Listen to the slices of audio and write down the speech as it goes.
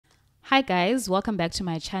Hi guys, welcome back to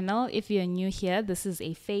my channel. If you're new here, this is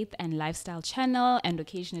a faith and lifestyle channel, and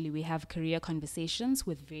occasionally we have career conversations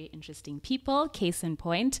with very interesting people. Case in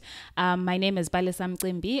point, my name is Balisam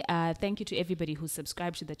Mcimbi. Thank you to everybody who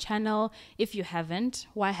subscribed to the channel. If you haven't,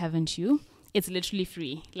 why haven't you? It's literally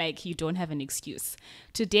free, like you don't have an excuse.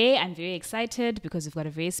 Today, I'm very excited because we've got a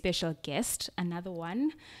very special guest, another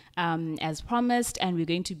one, as promised, and we're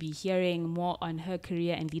going to be hearing more on her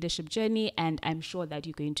career and leadership journey, and I'm sure that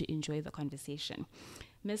you're going to enjoy the conversation.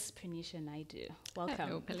 Miss Prenisha Naidoo, welcome.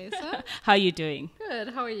 Hello, Melissa. How are you doing? Good,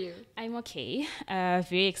 how are you? I'm okay.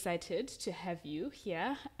 Very excited to have you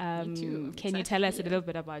here. Me too. Can you tell us a little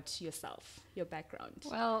bit about yourself, your background,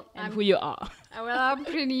 and who you are? I'm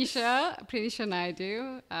Prenisha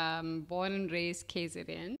Naidoo, born and raised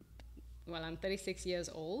KZN. Well, I'm 36 years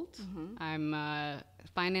old. I'm a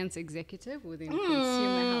finance executive within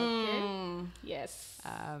consumer healthcare. Yes.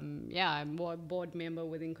 I'm board member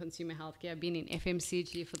within consumer healthcare. I've been in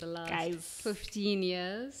FMCG for the last 15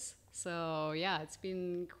 years. So yeah, it's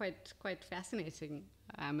been quite fascinating.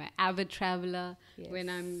 I'm an avid traveler. Yes. When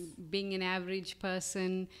I'm being an average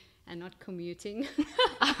person and not commuting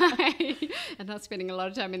and not spending a lot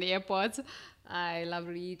of time in the airports, I love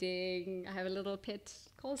reading. I have a little pet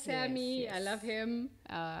called Sammy. Yes. I love him.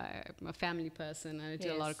 I'm a family person. I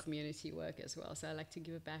do a lot of Yes. community work as well. So I like to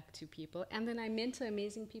give it back to people. And then I mentor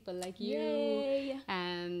amazing people like Yay. you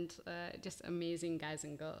and just amazing guys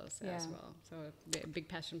and girls as well. So a big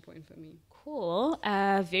passion point for me. Cool.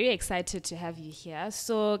 Very excited to have you here.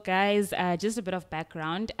 So guys, just a bit of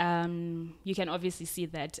background. You can obviously see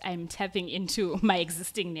that I'm tapping into my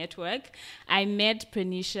existing network. I met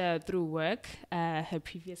Prenisha through work, her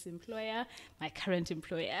previous employer, my current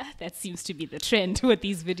employer. That seems to be the trend with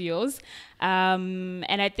these videos.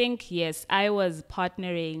 And I think, yes, I was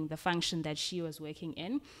partnering the function that she was working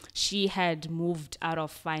in. She had moved out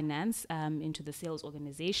of finance into the sales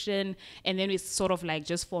organization. And then we sort of like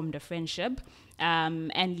just formed a friendship.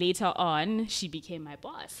 And later on, she became my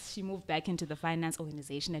boss. She moved back into the finance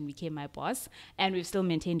organization and became my boss. And we've still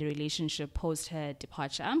maintained a relationship post her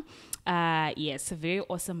departure. Yes, very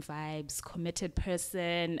awesome vibes, committed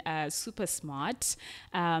person, super smart,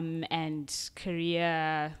 and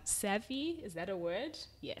career savvy. Is that a word?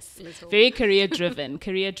 Yes. Very career driven,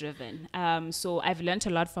 So I've learned a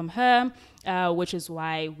lot from her, which is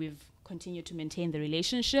why we've continue to maintain the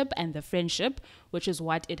relationship and the friendship, which is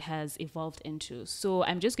what it has evolved into. So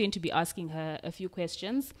I'm just going to be asking her a few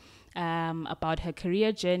questions about her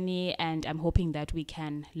career journey, and I'm hoping that we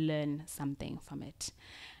can learn something from it.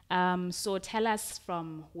 So tell us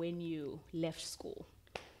from when you left school.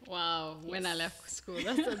 Wow, when I left school.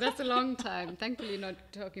 That's a long time. Thankfully not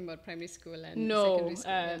talking about primary school and secondary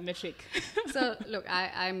school. Matric. So look,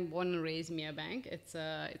 I'm born and raised Merebank. It's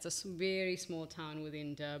a very small town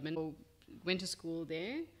within Durban. So, went to school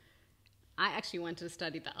there. I actually wanted to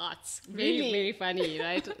study the arts. Really? Very funny,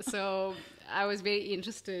 right? So I was very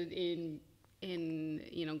interested in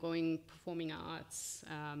going performing arts.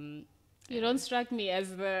 You don't strike me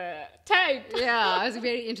as the type. Yeah, I was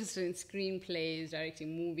very interested in screenplays,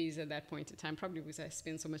 directing movies at that point in time, probably because I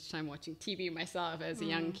spent so much time watching TV myself as a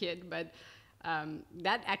young kid. But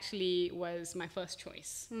that actually was my first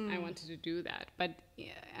choice. I wanted to do that. But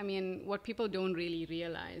I mean, what people don't really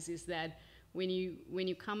realize is that when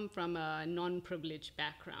you come from a non-privileged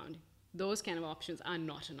background, those kind of options are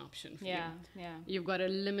not an option for you. Yeah. You've got a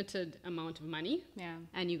limited amount of money,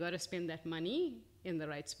 and you got to spend that money in the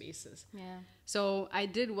right spaces. Yeah. So I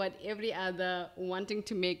did what every other wanting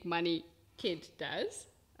to make money kid does.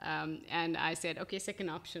 And I said, okay, second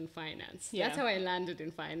option, finance. Yeah. That's how I landed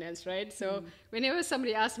in finance, right? So whenever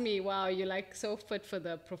somebody asks me, wow, you're like so fit for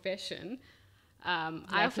the profession,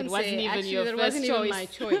 I often say, actually, that wasn't even my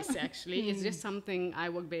choice, actually. It's just something I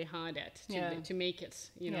worked very hard at to make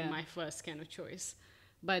it, my first kind of choice.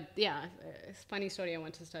 But yeah, it's a funny story. I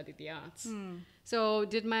wanted to study the arts. So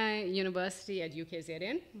did my university at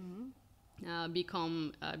UKZN,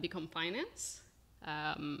 become finance.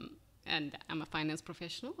 And I'm a finance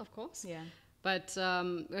professional, of course. Yeah. But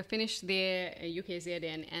I finished there at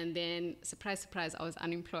UKZN, and then, surprise, surprise, I was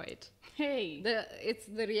unemployed. Hey. It's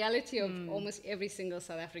the reality of almost every single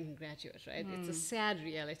South African graduate, right? It's a sad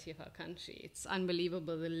reality of our country. It's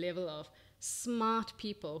unbelievable, the level of smart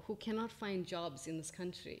people who cannot find jobs in this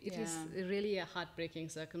country. It is really a heartbreaking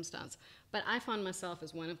circumstance. But I found myself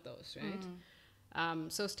as one of those, right?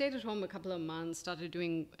 So stayed at home a couple of months, started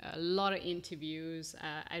doing a lot of interviews.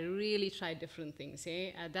 I really tried different things.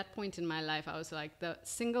 At that point in my life, I was like, the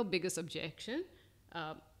single biggest objection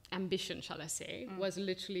ambition, shall I say, was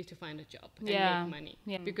literally to find a job and Yeah. make money.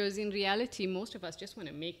 Yeah. Because in reality, most of us just want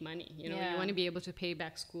to make money. You know, Yeah. you want to be able to pay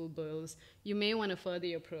back school bills. You may want to further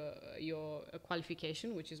your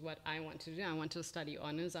qualification, which is what I want to do. I want to study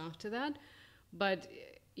honors after that. But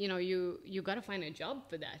you know, you got to find a job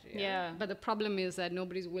for that. Yeah. But the problem is that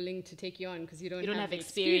nobody's willing to take you on because you don't have the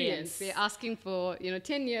experience. They're asking for,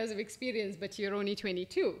 10 years of experience, but you're only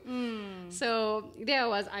 22. So there I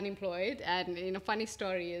was unemployed. And, funny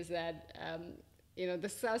story is that,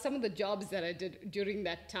 some of the jobs that I did during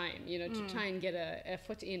that time, to try and get a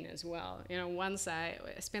foot in as well. Once I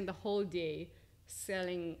spent the whole day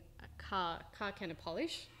selling a car kind of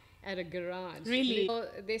polish at a garage. Really? So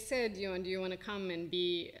they said, do you want to come and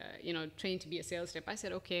be, trained to be a sales rep? I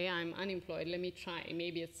said, okay, I'm unemployed. Let me try.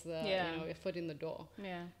 Maybe it's, a foot in the door.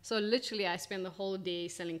 Yeah. So literally, I spent the whole day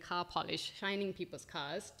selling car polish, shining people's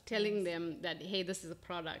cars, telling them that, hey, this is a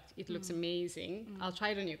product. It looks amazing. I'll try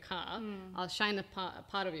it on your car. I'll shine a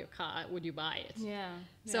part of your car. Would you buy it? Yeah.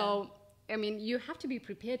 So, I mean, you have to be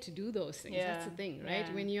prepared to do those things. Yeah. That's the thing, right?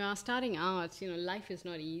 Yeah. When you are starting out, life is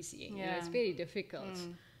not easy. Yeah. It's very difficult.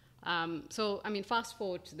 So, I mean, fast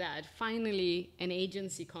forward to that. Finally, an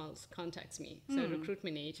agency contacts me. So, a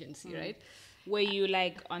recruitment agency, right? Were you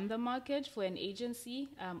on the market for an agency,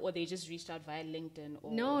 or they just reached out via LinkedIn?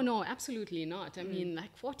 Or? No, absolutely not. I mean,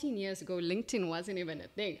 14 years ago, LinkedIn wasn't even a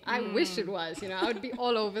thing. I wish it was. I would be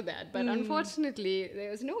all over that. But unfortunately,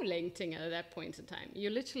 there was no LinkedIn at that point in time.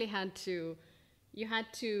 You literally had to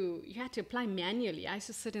apply manually. I used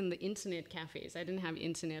to sit in the internet cafes. I didn't have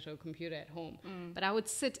internet or computer at home, but I would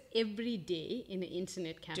sit every day in the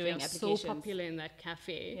internet cafe. Doing I was applications. so popular in that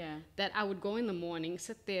cafe that I would go in the morning,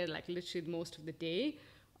 sit there literally most of the day,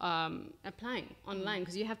 applying online,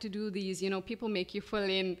 because you have to do these. People make you fill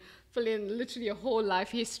in literally a whole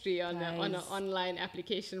life history on an online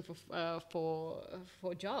application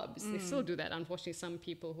for jobs. They still do that. Unfortunately, some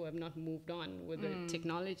people who have not moved on with the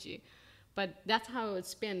technology. But that's how I would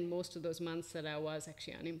spend most of those months that I was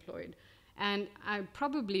actually unemployed. And I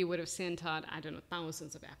probably would have sent out,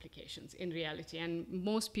 thousands of applications in reality. And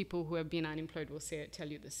most people who have been unemployed will tell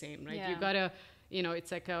you the same, right? Yeah. You gotta,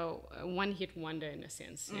 it's like a one-hit wonder in a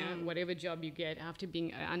sense. Yeah? Whatever job you get after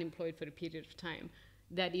being unemployed for a period of time,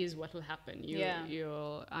 that is what will happen.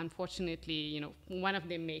 You'll unfortunately, one of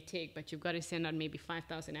them may take, but you've got to send out maybe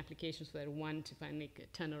 5,000 applications for that one to finally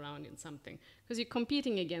turn around in something. Because you're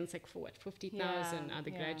competing against 50,000 other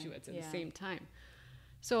graduates at the same time.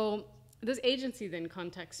 So this agency then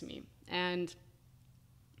contacts me and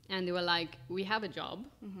they were like, we have a job.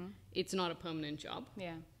 It's not a permanent job.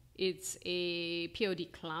 Yeah. It's a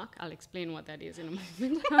POD clerk. I'll explain what that is in a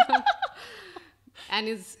moment. And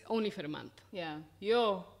it's only for a month. Yeah.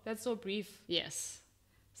 Yo, that's so brief. Yes.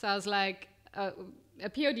 So I was like, a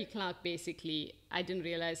POD clerk basically, I didn't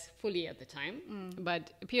realize fully at the time,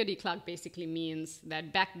 but a POD clerk basically means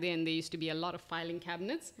that back then there used to be a lot of filing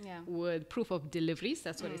cabinets with proof of deliveries,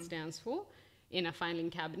 that's what it stands for, in a filing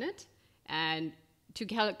cabinet. And to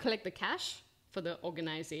collect the cash for the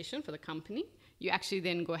organization, for the company, you actually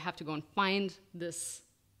then have to go and find this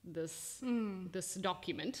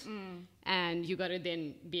document, and you got to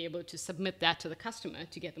then be able to submit that to the customer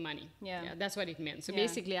to get the money. Yeah, that's what it meant. So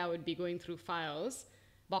basically, I would be going through files,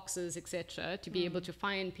 boxes, etc., to be able to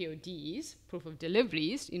find PODs, proof of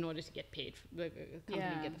deliveries, in order to get paid, the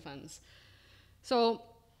company get the funds. So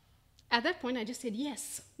at that point, I just said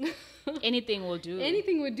yes. Anything will do.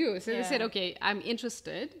 Anything would do. So they said, okay, I'm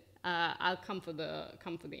interested. I'll come for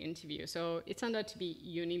the interview. So it turned out to be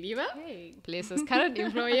Unilever, Place's current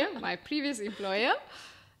employer, my previous employer.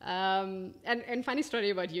 And funny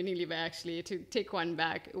story about Unilever, actually, to take one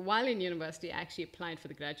back. While in university, I actually applied for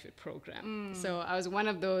the graduate program. So I was one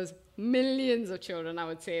of those millions of children, I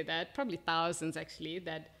would say that, probably thousands actually,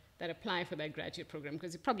 that apply for that graduate program,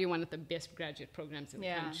 because it's probably one of the best graduate programs in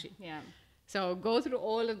the country. Yeah. So go through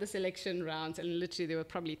all of the selection rounds, and literally there were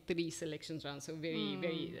probably 3 selections rounds, so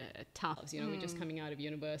very tough. We're just coming out of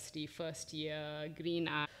university, first year, green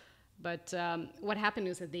eye. But what happened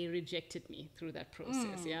is that they rejected me through that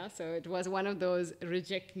process, So it was one of those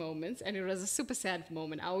reject moments, and it was a super sad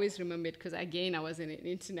moment. I always remember it because, again, I was in an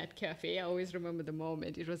internet cafe. I always remember the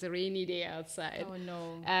moment. It was a rainy day outside. Oh,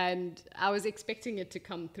 no. And I was expecting it to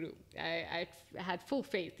come through. I had full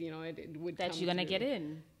faith, it would come that you're going to get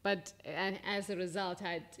in. But as a result,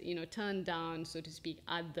 I had, turned down, so to speak,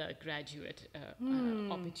 other graduate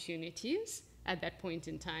opportunities at that point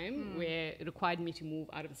in time, where it required me to move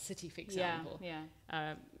out of the city, for example.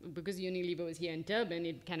 Because Unilever was here in Durban,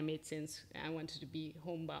 it kind of made sense. I wanted to be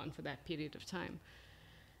homebound for that period of time.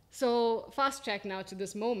 So fast track now to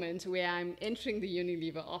this moment where I'm entering the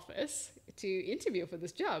Unilever office to interview for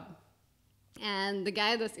this job. And the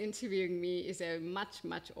guy that's interviewing me is a much,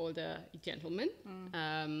 much older gentleman,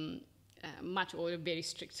 much older, very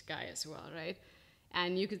strict guy as well, right?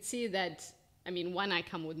 And you could see that, I mean, one, I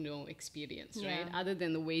come with no experience, right? Other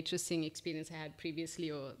than the waitressing experience I had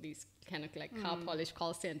previously, or these kind of like car polish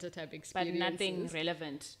call center type experiences. But nothing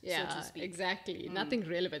relevant, so to speak. Exactly. Nothing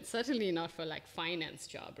relevant. Certainly not for like finance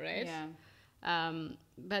job, right? Yeah.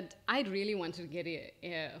 But I really wanted to get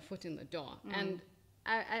a foot in the door. And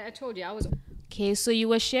I told you, I was... Okay, so you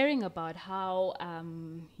were sharing about how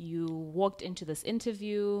you walked into this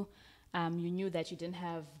interview. You knew that you didn't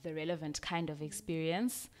have the relevant kind of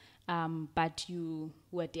experience, but you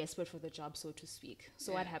were desperate for the job, so to speak.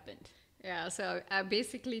 So what happened? Yeah, so I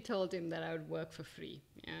basically told him that I would work for free.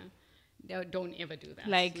 Yeah, don't ever do that.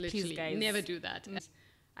 Like, literally, please, guys, never do that.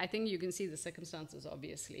 I think you can see the circumstances,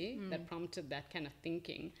 obviously, that prompted that kind of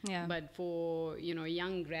thinking. Yeah. But for, a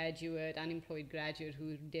young graduate, unemployed graduate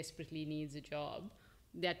who desperately needs a job,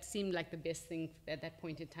 that seemed like the best thing at that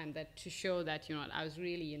point in time, that to show that, I was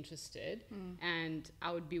really interested and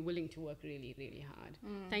I would be willing to work really, really hard.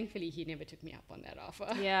 Thankfully, he never took me up on that offer.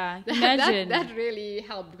 Yeah, imagine. That really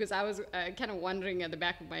helped, because I was kind of wondering at the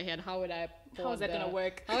back of my head, how would I afford How is that going to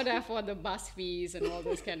work? How would I afford the bus fees and all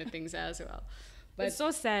those kind of things as well? But it's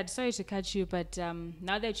so sad. Sorry to cut you, but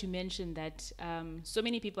now that you mentioned that so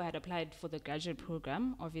many people had applied for the graduate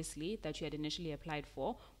program, obviously, that you had initially applied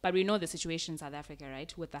for, but we know the situation in South Africa,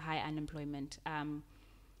 right, with the high unemployment.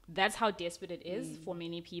 That's how desperate it is for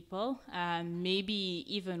many people. Maybe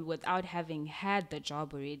even without having had the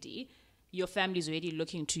job already, your family's already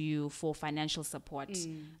looking to you for financial support.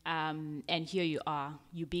 And here you are,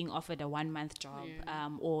 you being offered a 1-month job,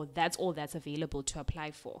 or that's all that's available to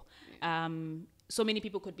apply for. So many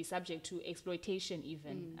people could be subject to exploitation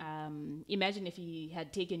even. Imagine if he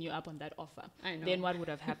had taken you up on that offer. I know. Then what would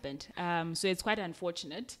have happened? So it's quite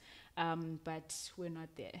unfortunate, but we're not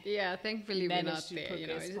there. Yeah, thankfully we're not there.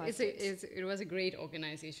 It was a great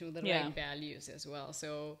organization with the right values as well.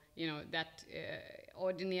 So, that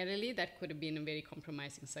ordinarily that could have been a very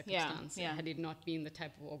compromising circumstance had it not been the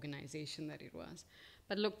type of organization that it was.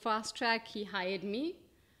 But look, fast track, he hired me.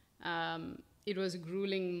 It was a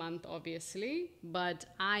grueling month, obviously, but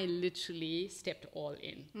I literally stepped all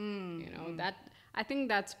in. That I think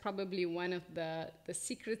that's probably one of the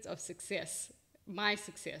secrets of success, my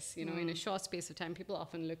success. In a short space of time, people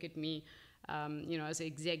often look at me, as an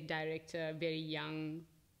exec director, very young.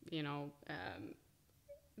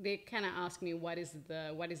 They kind of ask me what is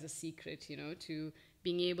the secret, to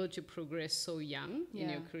being able to progress so young in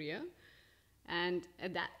your career. And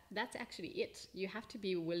that's actually it. You have to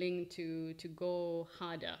be willing to go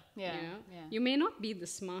harder. You may not be the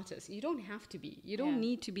smartest. You don't have to be. You don't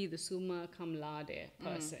need to be the summa cum laude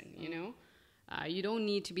person, you don't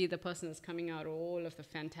need to be the person that's coming out of all of the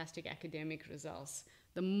fantastic academic results,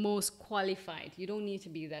 the most qualified. You don't need to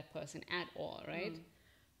be that person at all, right?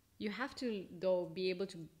 You have to, though, be able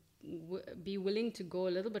to be willing to go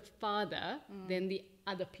a little bit farther than the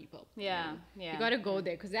other people. You got to go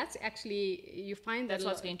there, because that's actually, you find that's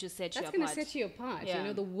what's going to set you apart. That's going to set you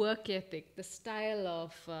apart. The work ethic, the style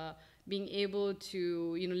of being able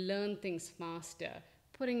to learn things faster,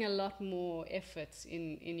 putting a lot more efforts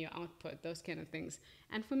in your output, those kind of things.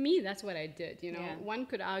 And for me, that's what I did. One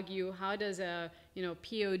could argue, how does a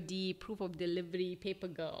POD, proof of delivery paper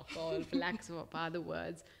girl, for lack of other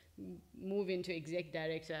words, move into exec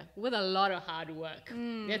director? With a lot of hard work.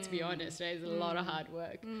 Let's be honest, right? It's a lot of hard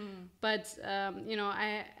work. But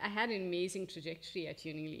I had an amazing trajectory at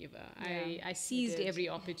Unilever. I seized every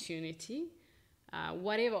opportunity.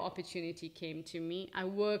 Whatever opportunity came to me, I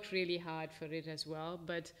worked really hard for it as well.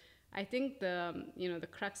 But I think the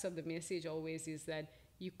crux of the message always is that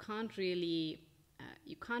you can't really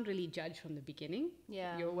judge from the beginning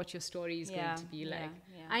what your story is going to be like.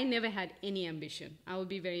 I never had any ambition. I will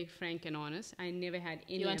be very frank and honest. I never had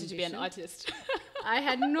any ambition. You wanted to be an artist. I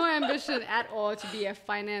had no ambition at all to be a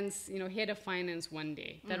finance, head of finance one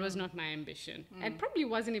day. That was not my ambition. It probably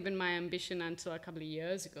wasn't even my ambition until a couple of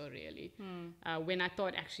years ago, really, when I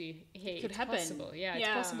thought, actually, hey, it's possible. It's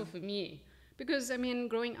possible for me. Because,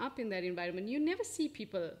 growing up in that environment, you never see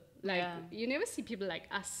people like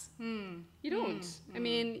us. You don't.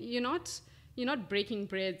 You're not breaking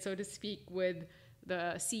bread, so to speak, with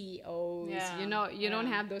the CEOs. You don't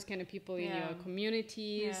have those kind of people in your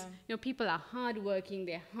communities. People are hardworking,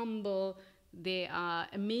 they're humble, they are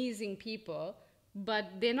amazing people, but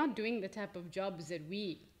they're not doing the type of jobs that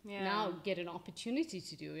we now get an opportunity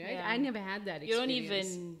to do, right? I never had that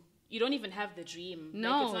experience. you don't even have the dream. No,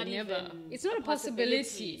 like, it's not never. Even it's not a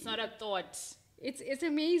possibility. It's not a thought. It's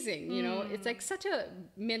amazing, you know. It's like such a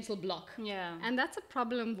mental block. Yeah. And that's a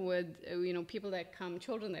problem with, people that come,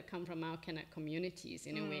 children that come from our kind of communities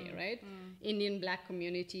in a way, right? Indian Black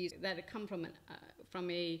communities that come from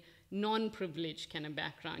a non-privileged kind of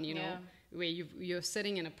background, you know, where you're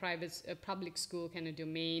sitting in a public school kind of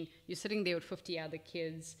domain. You're sitting there with 50 other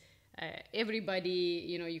kids. Everybody,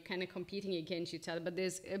 you're kind of competing against each other, but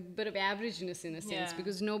there's a bit of averageness in a sense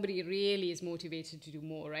because nobody really is motivated to do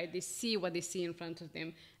more, right? They see what they see in front of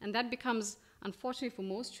them. And that becomes, unfortunately for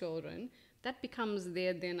most children, that becomes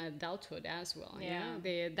their then adulthood as well.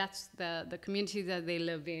 Yeah. That's the community that they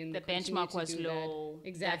live in. The benchmark was low.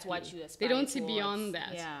 Exactly. That's what you aspire They don't see towards. beyond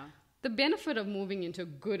that. Yeah. The benefit of moving into a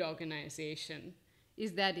good organization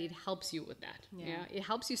is that it helps you with that. Yeah. It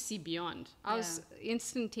helps you see beyond. I was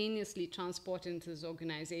instantaneously transported into this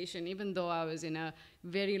organization, even though I was in a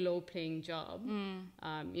very low paying job,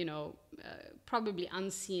 probably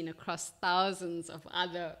unseen across thousands of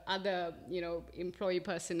other employee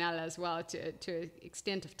personnel as well to an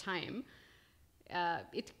extent of time.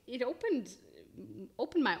 It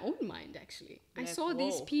opened my own mind, actually. Like, I saw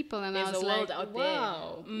these people and I was like,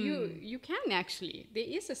 wow, you can actually. There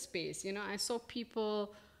is a space, I saw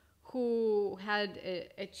people who had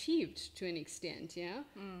achieved to an extent,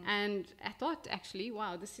 and I thought, actually,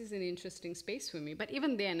 wow, this is an interesting space for me. But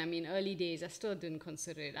even then, early days, I still didn't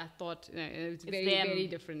consider it. I thought it's very, very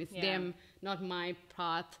different. It's them, not my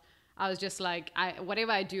path. I was just like,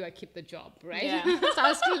 whatever I do, I keep the job, right? Yeah. So I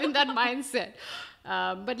was still in that mindset.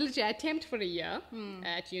 But literally, I temped for a year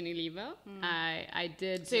at Unilever. I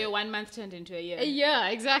did. So your 1 month turned into a year? A year,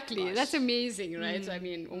 exactly. Gosh. That's amazing, right? So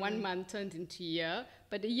 1 month turned into a year.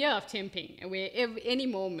 But a year of temping, where any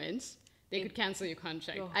moment, they could cancel your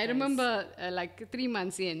contract. Oh, I remember 3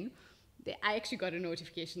 months in, I actually got a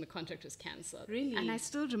notification the contract was cancelled. Really? And I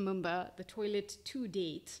still remember the toilet to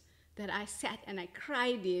date that I sat and I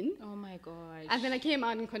cried in. Oh my gosh. And then I came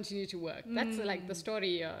out and continued to work. That's like the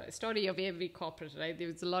story of every corporate, right?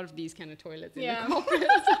 There's a lot of these kind of toilets in the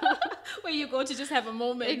corporates. Where you go to just have a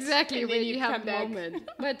moment. Exactly, where you have a moment.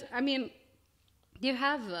 But you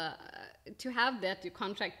have to have that your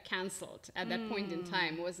contract cancelled at that point in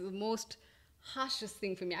time was the most harshest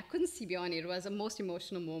thing for me. I couldn't see beyond it. It was the most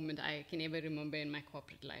emotional moment I can ever remember in my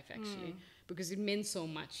corporate life, actually, because it meant so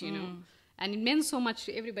much, and it meant so much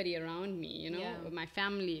to everybody around me, my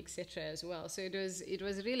family, etc. as well. So it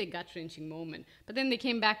was a really gut-wrenching moment. But then they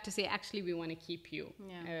came back to say, actually, we want to keep you.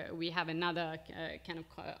 Yeah. We have another kind of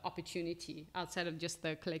opportunity outside of just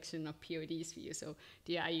the collection of PODs for you. So,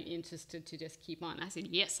 dear, are you interested to just keep on? I said,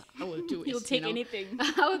 yes, I will do it. You'll take anything.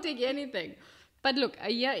 I will take anything. But look, a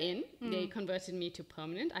year in, they converted me to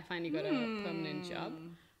permanent. I finally got a permanent job.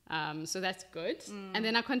 So that's good. And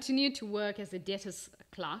then I continued to work as a debtors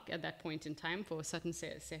clerk at that point in time for a certain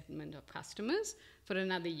segment of customers for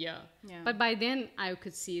another year. Yeah. But by then I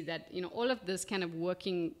could see that, all of this kind of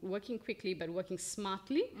working quickly but working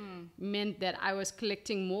smartly meant that I was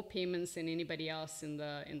collecting more payments than anybody else in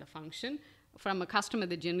the function. From a customer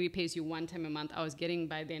that generally pays you one time a month, I was getting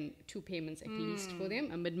by then 2 payments at least for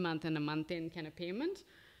them, a mid-month and a month-end kind of payment.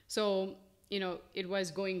 So it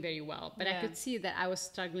was going very well, but I could see that I was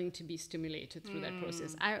struggling to be stimulated through that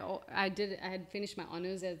process. I had finished my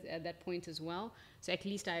honors at that point as well, so at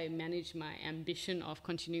least I managed my ambition of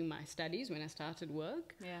continuing my studies when I started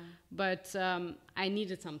work. Yeah. But I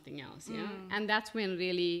needed something else, and that's when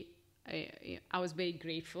really I was very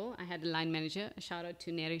grateful. I had a line manager. A shout out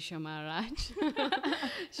to Nerisha Maharaj.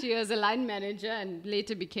 She was a line manager and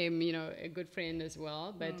later became, a good friend as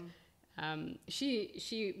well. But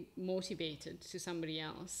she motivated to somebody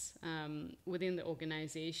else within the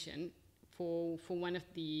organization for one of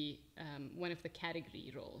the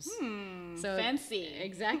category roles. So fancy.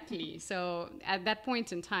 Exactly. So at that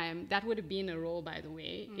point in time, that would have been a role, by the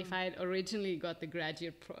way, if I had originally got the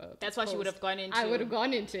graduate That's what you would have gone into. I would have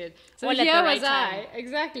gone into it. So all here at the right was time.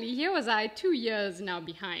 Exactly. Here was I 2 years now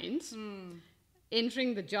behind.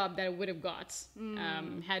 Entering the job that I would have got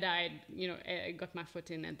had I, got my foot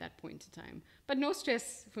in at that point in time. But no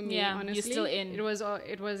stress for me, honestly. You're still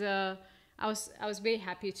in. I was very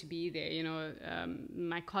happy to be there.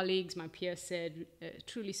 My colleagues, my peers said,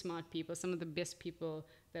 truly smart people, some of the best people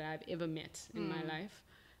that I've ever met in my life,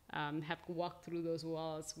 have walked through those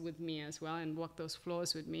walls with me as well and walked those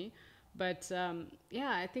floors with me. But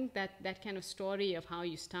yeah, I think that kind of story of how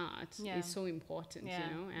you start is so important, you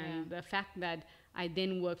know, and the fact that I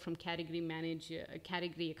then worked from category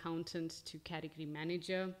accountant to category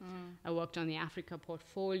manager. I worked on the Africa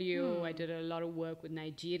portfolio. I did a lot of work with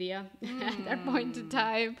Nigeria at that point in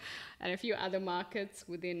time, and a few other markets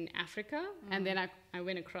within Africa. And then I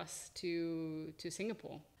went across to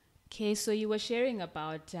Singapore. Okay, so you were sharing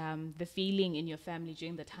about the feeling in your family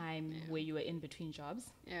during the time where you were in between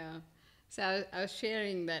jobs. Yeah. So I was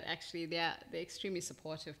sharing that actually they're extremely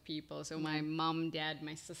supportive people. So my mom, dad,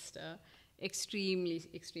 my sister, extremely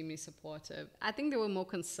supportive. I think they were more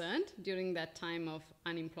concerned during that time of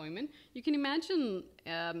unemployment. You can imagine,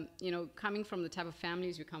 you know, coming from the type of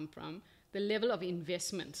families you come from, the level of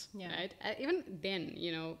investment, right? Even then,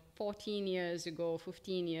 you know, 14 years ago,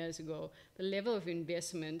 15 years ago, the level of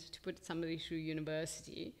investment to put somebody through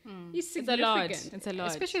university is significant. It's a lot.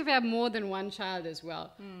 Especially if you have more than one child as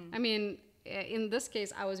well. I mean, in this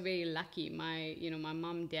case, I was very lucky. My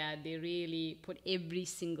mom, dad, they really put every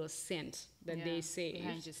single cent that they saved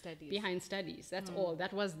behind studies. That's all.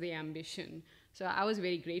 That was their ambition. So I was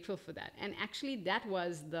very grateful for that. And actually, that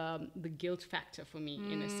was the guilt factor for me,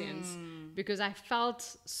 in a sense, because I felt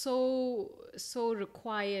so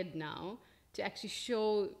required now to actually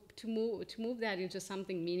to move that into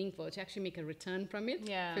something meaningful, to actually make a return from it.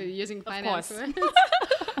 Yeah, for using finance.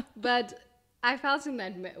 But I felt in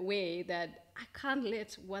that way that I can't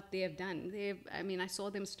let what they have done. I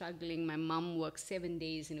saw them struggling. My mom worked 7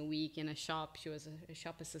 days in a week in a shop. She was a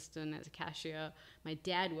shop assistant as a cashier. My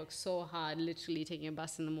dad worked so hard, literally taking a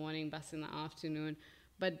bus in the morning, bus in the afternoon.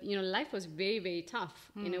 But, you know, life was very, very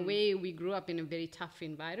tough. In a way, we grew up in a very tough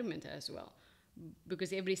environment as well,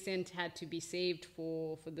 because every cent had to be saved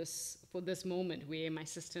for this moment where my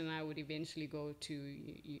sister and I would eventually go to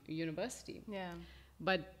university. Yeah.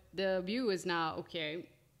 But the view is now, okay,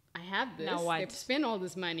 I have this. Now what? They've spent all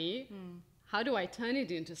this money. How do I turn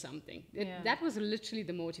it into something? That was literally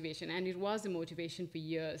the motivation, and it was the motivation for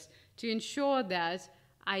years, to ensure that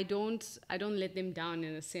I don't let them down,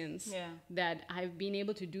 in a sense, that I've been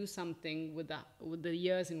able to do something with the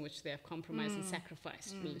years in which they have compromised and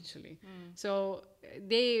sacrificed, literally. So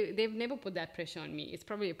they've never put that pressure on me. It's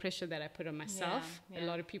probably a pressure that I put on myself. A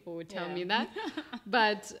lot of people would tell me that.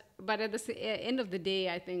 But at the end of the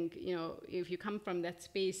day, I think, you know, if you come from that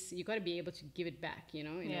space, you got to be able to give it back, you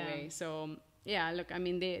know, in a way. So yeah, look, I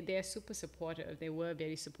mean, they are super supportive. They were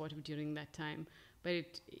very supportive during that time. But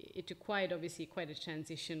it required, obviously, quite a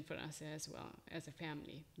transition for us as well, as a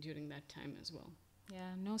family, during that time as well.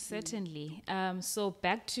 Yeah, no, certainly. So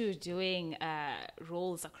back to doing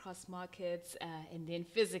roles across markets and then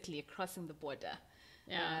physically crossing the border.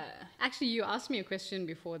 Yeah. Actually, you asked me a question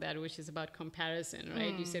before that, which is about comparison,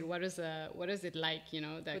 right? You said, what is it like, you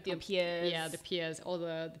know? With your peers. Yeah, the peers, all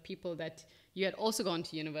the people that you had also gone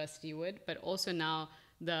to university with, but also now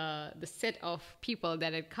the set of people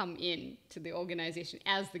that had come in to the organization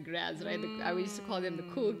as the grads, right? I used to call them the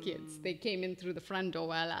cool kids. They came in through the front door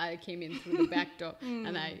while I came in through the back door,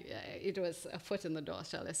 and it was a foot in the door,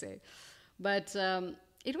 shall I say. But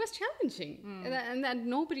it was challenging, and that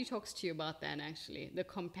nobody talks to you about that, actually. The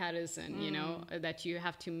comparison, you know, that you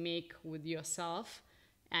have to make with yourself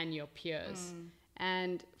and your peers.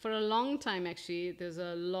 And for a long time, actually, there's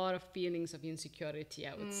a lot of feelings of insecurity,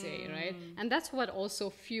 I would say, right? And that's what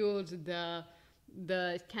also fueled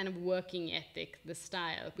the kind of working ethic, the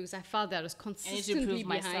style, because I felt that I was consistently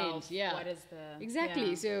behind. Myself. Yeah, what is the exactly?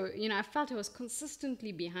 Yeah. So, you know, I felt I was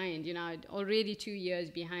consistently behind. You know, I'd already 2 years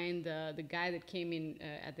behind the guy that came in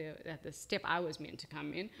at the step I was meant to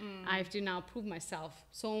come in. I have to now prove myself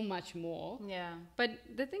so much more. Yeah. But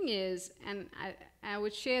the thing is, and I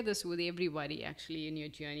would share this with everybody, actually, in your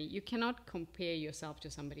journey. You cannot compare yourself to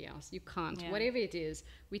somebody else. You can't. Yeah. Whatever it is,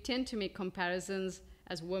 we tend to make comparisons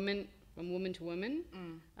as women, from woman to woman,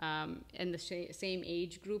 and the same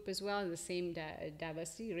age group as well, the same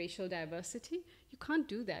diversity, racial diversity. You can't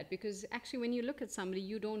do that, because actually when you look at somebody,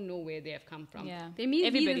 you don't know where they have come from. Yeah.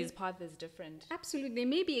 Everybody's path is different. Absolutely. They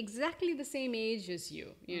may be exactly the same age as you,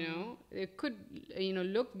 you know. They could, you know,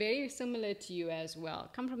 look very similar to you as well.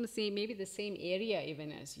 Come from maybe the same area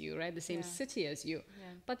even as you, right? The same city as you. Yeah.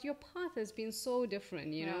 But your path has been so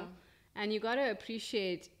different, you know. And you got to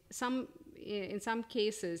appreciate in some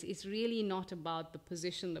cases, it's really not about the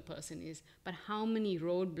position the person is, but how many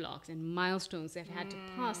roadblocks and milestones they've had to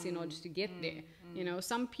pass in order to get there. You know,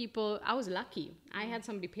 some people, I was lucky. I had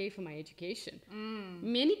somebody pay for my education.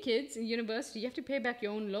 Many kids in university, you have to pay back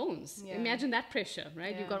your own loans. Yeah. Imagine that pressure,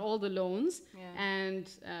 right? You've got all the loans, and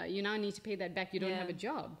you now need to pay that back. You don't have a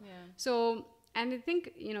job. Yeah. So and I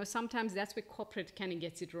think, sometimes that's where corporate kind of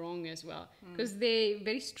gets it wrong as well, because they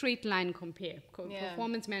very straight line compare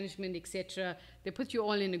performance management, etc. They put you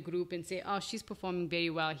all in a group and say, oh, she's performing very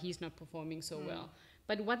well, he's not performing so well.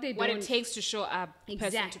 But what it takes to show up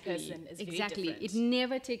person to person is very different. It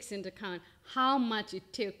never takes into account how much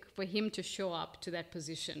it took for him to show up to that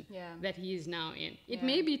position that he is now in. It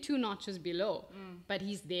may be 2 notches below, but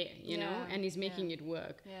he's there, you know, and he's making it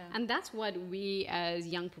work. And that's what we as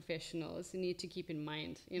young professionals need to keep in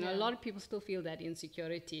mind. You know, a lot of people still feel that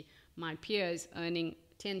insecurity. My peers earning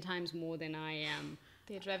 10 times more than I am.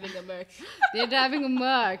 They're driving a Merc. They're driving a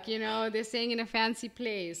Merc, you know, they're staying in a fancy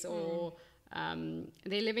place, or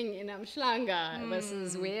they're living in Amshlanga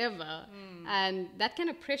versus wherever. And that kind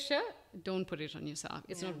of pressure, don't put it on yourself.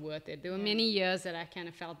 It's not worth it. There were many years that I kind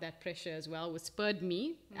of felt that pressure as well, which spurred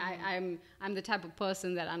me. I'm the type of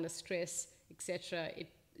person that under stress, etc., it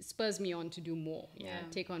spurs me on to do more,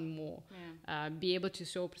 take on more, be able to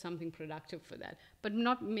show something productive for that. But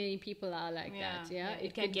not many people are like that.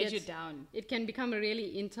 It can get you down. It can become a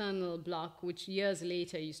really internal block, which years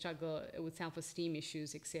later you struggle with self-esteem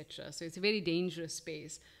issues, etc. So it's a very dangerous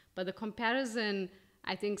space. But the comparison,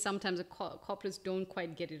 I think sometimes the corporates don't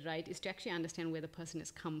quite get it right, is to actually understand where the person has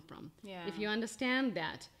come from. If you understand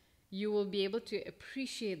that, you will be able to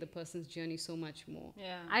appreciate the person's journey so much more.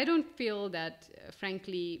 I don't feel that,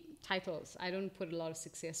 frankly, titles, I don't put a lot of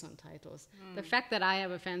success on titles. The fact that I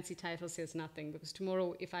have a fancy title says nothing, because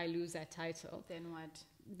tomorrow if I lose that title, then what?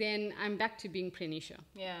 Then I'm back to being Prenisha,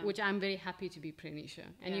 which I'm very happy to be Prenisha.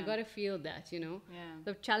 And you got to feel that, you know.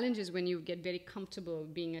 The challenge is when you get very comfortable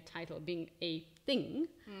being a title, being a thing,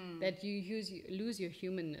 that you lose your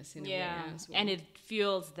humanness in a way as well. And it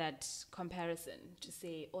fuels that comparison to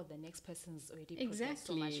say, oh, the next person's already progressed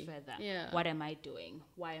so much further. What am I doing?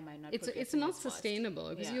 Why am I not progressing? It's not sustainable,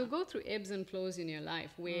 because you'll go through ebbs and flows in your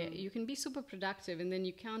life where you can be super productive and then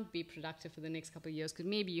you can't be productive for the next couple of years, because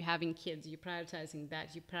maybe you're having kids, you're prioritizing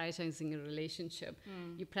that, you're prioritizing a relationship,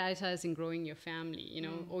 you're prioritizing growing your family, you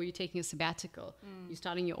know, or you're taking a sabbatical, you're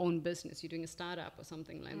starting your own business, you're doing a startup or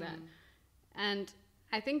something like that. And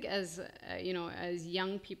I think as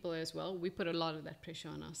young people as well, we put a lot of that pressure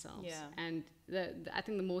on ourselves. And I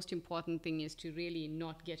think the most important thing is to really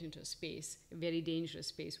not get into a space, a very dangerous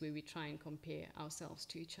space, where we try and compare ourselves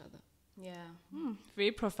to each other.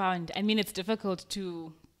 Very profound. I mean, it's difficult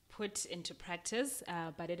to put into practice,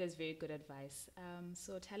 but it is very good advice.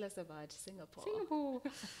 So tell us about Singapore.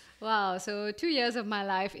 Wow, so 2 years of my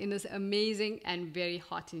life in this amazing and very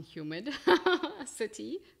hot and humid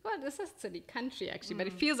city. Well, this is a city, country actually, but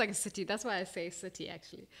it feels like a city. That's why I say city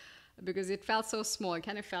actually, because it felt so small. It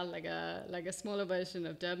kind of felt like a smaller version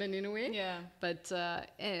of Durban in a way. But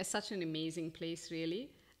such an amazing place,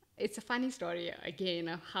 really. It's a funny story again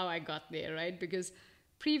of how I got there, right? Because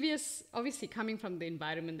obviously coming from the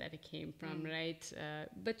environment that I came from, right?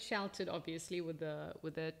 But sheltered, obviously, with the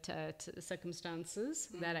circumstances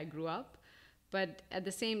that I grew up. But at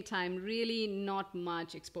the same time, really not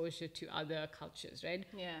much exposure to other cultures, right?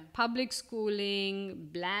 Public schooling,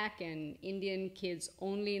 Black and Indian kids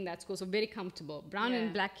only in that school, so very comfortable. Brown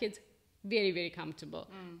and Black kids, very, very comfortable.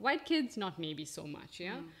 White kids, not maybe so much,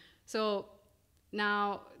 So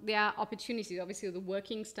now, there are opportunities. Obviously, the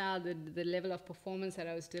working style, the level of performance that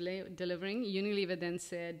I was delivering, Unilever then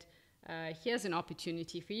said, here's an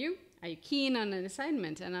opportunity for you. Are you keen on an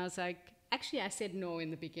assignment? And I was like, actually, I said no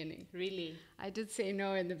in the beginning. Really? I did say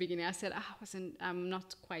no in the beginning. I said, I'm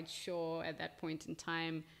not quite sure at that point in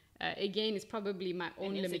time. Again, it's probably my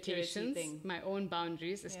own limitations, my own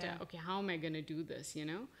boundaries as to, okay, how am I going to do this, you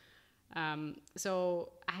know?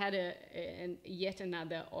 So I had yet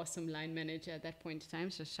another awesome line manager at that point in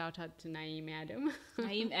time. So shout out to Naeem Adam.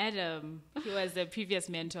 Naeem Adam, he was a previous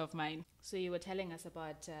mentor of mine. So you were telling us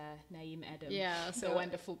about Naeem Adam, the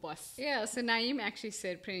wonderful boss. Yeah, so Naeem actually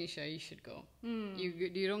said, Prenisha, you should go.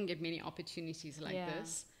 You don't get many opportunities like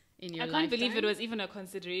this in your lifetime. I can't believe it was even a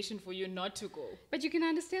consideration for you not to go. But you can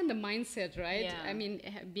understand the mindset, right? I mean,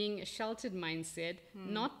 being a sheltered mindset,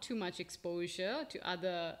 not too much exposure to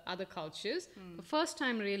other cultures. The first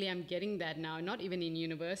time really I'm getting that now, not even in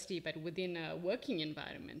university, but within a working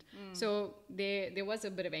environment. So there was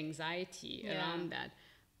a bit of anxiety around that.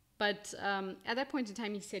 But at that point in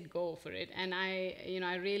time, he said, go for it. And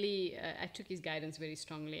I really took his guidance very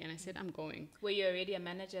strongly. And I said, I'm going. Were you already a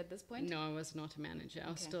manager at this point? No, I was not a manager.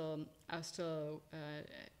 I was still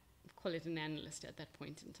call it an analyst at that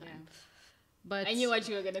point in time. But I knew what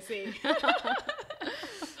you were going to say.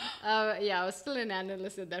 Yeah, I was still an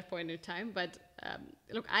analyst at that point in time. But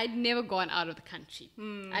look, I'd never gone out of the country.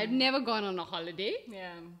 I'd never gone on a holiday.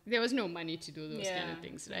 Yeah. There was no money to do those kind of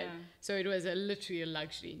things, right? So it was literally a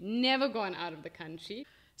luxury. Never gone out of the country.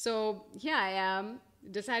 So here I am,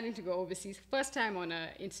 deciding to go overseas. First time on an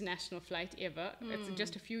international flight ever. It's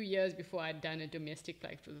just a few years before I'd done a domestic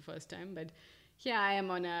flight for the first time. But here I am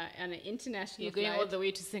on an international flight. You're going all the way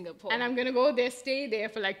to Singapore. And I'm going to go there, stay there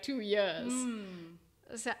for like 2 years.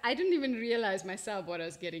 So I didn't even realize myself what I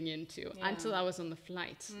was getting into until I was on the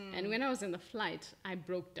flight. And when I was in the flight, I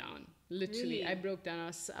broke down. Literally, Really? I broke down.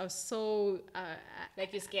 I was so...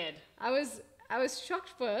 Like you're scared. I was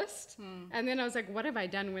shocked first, and then I was like, "What have I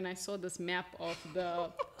done?" When I saw this map of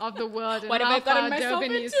the world and What have how I gotten far myself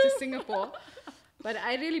Durban is into? to Singapore. But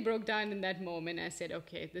I really broke down in that moment. I said,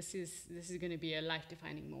 "Okay, this is going to be a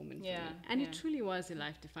life-defining moment for me." And it truly was a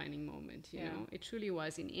life-defining moment. You know, it truly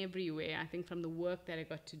was in every way. I think from the work that I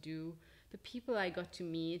got to do, the people I got to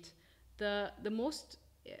meet, the most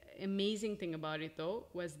amazing thing about it though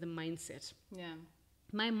was the mindset. Yeah.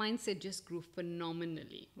 My mindset just grew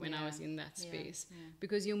phenomenally when I was in that space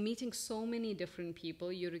because you're meeting so many different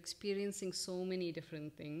people, you're experiencing so many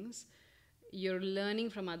different things, you're learning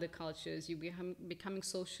from other cultures, you becoming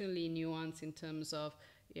socially nuanced in terms of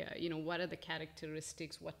what are the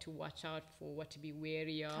characteristics, what to watch out for, what to be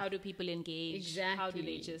wary of. How do people engage? Exactly. How do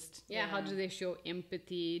they just... how do they show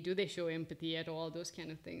empathy? Do they show empathy at all? Those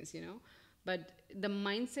kind of things, But the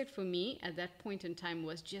mindset for me at that point in time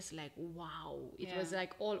was just like, wow, it was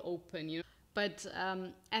like all open, But,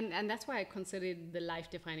 and that's why I consider it the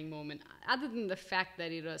life-defining moment. Other than the fact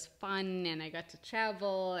that it was fun and I got to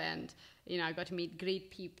travel and, I got to meet great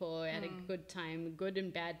people, I had a good time, good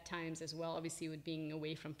and bad times as well, obviously with being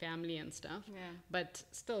away from family and stuff. Yeah. But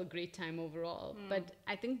still a great time overall. But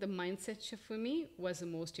I think the mindset shift for me was the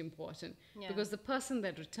most important because the person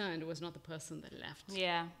that returned was not the person that left.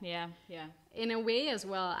 Yeah. In a way as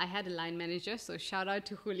well, I had a line manager, so shout out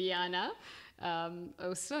to Juliana. I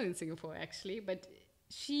was still in Singapore actually, but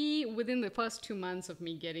she, within the first 2 months of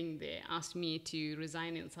me getting there, asked me to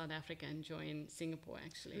resign in South Africa and join Singapore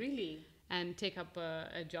actually. Really? And take up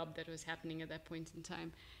a job that was happening at that point in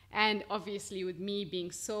time. And obviously with me being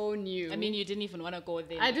so new. I mean, you didn't even want to go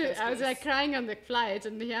there. I was like crying on the flight,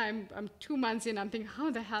 and here I'm 2 months in, I'm thinking,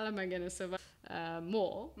 how the hell am I going to survive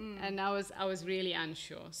more? And I was really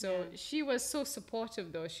unsure. So she was so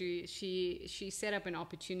supportive though. She set up an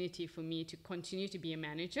opportunity for me to continue to be a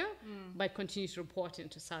manager, but continue to report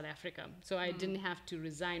into South Africa. So I didn't have to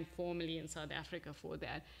resign formally in South Africa for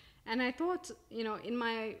that. And I thought, in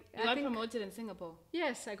my... You got promoted in Singapore?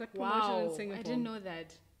 Yes, I got promoted in Singapore. I didn't know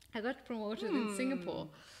that. I got promoted in Singapore.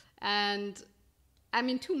 And I'm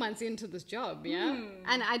in 2 months into this job,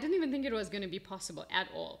 And I didn't even think it was going to be possible at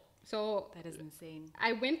all. So... That is insane.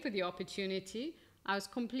 I went for the opportunity. I was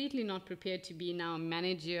completely not prepared to be now a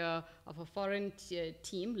manager of a foreign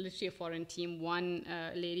team, literally a foreign team. One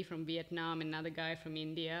lady from Vietnam, another guy from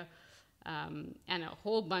India. And a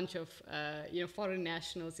whole bunch of foreign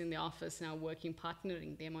nationals in the office now working,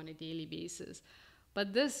 partnering them on a daily basis.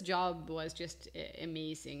 But this job was just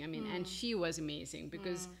amazing. I mean, and she was amazing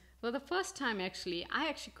because for the first time, actually, I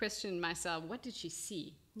actually questioned myself, what did she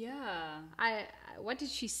see? Yeah. What did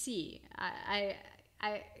she see? I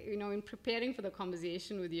in preparing for the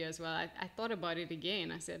conversation with you as well, I thought about it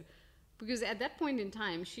again. I said, because at that point in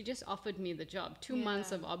time, she just offered me the job, 2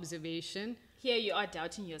 months of observation. Here you are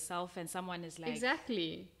doubting yourself and someone is like...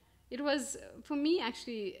 Exactly. It was, for me,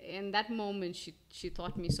 actually, in that moment, she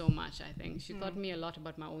taught me so much, I think. She taught me a lot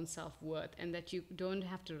about my own self-worth and that you don't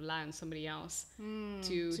have to rely on somebody else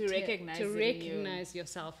to recognize your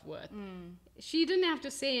self-worth. She didn't have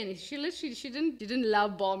to say anything. She didn't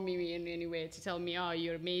love bomb me in any way to tell me, oh,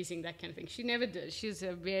 you're amazing, that kind of thing. She never did. She's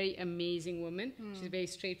a very amazing woman. She's a very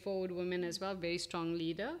straightforward woman as well, very strong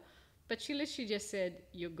leader. But she literally just said,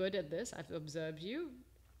 you're good at this. I've observed you.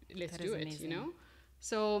 Let's do it,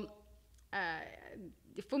 So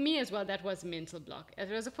for me as well, that was a mental block. It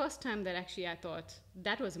was the first time that actually I thought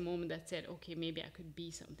that was a moment that said, okay, maybe I could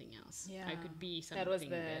be something else. Yeah. I could be something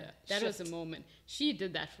better. That was the moment. She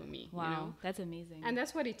did that for me. Wow, that's amazing. And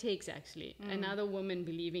that's what it takes, actually. Another woman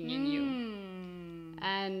believing in you.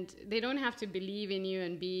 And they don't have to believe in you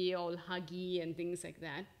and be all huggy and things like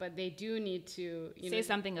that, but they do need to say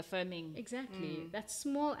something affirming. Exactly. That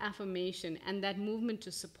small affirmation and that movement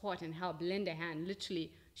to support and help, lend a hand.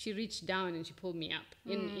 Literally, she reached down and she pulled me up.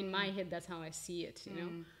 In my head, that's how I see it,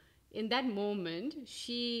 In that moment,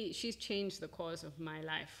 she's changed the course of my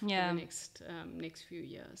life for the next few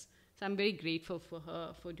years. So I'm very grateful for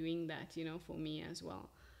her for doing that, for me as well.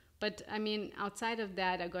 But I mean, outside of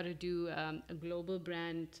that, I got to do a global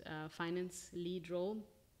brand finance lead role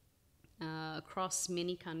across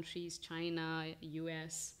many countries: China,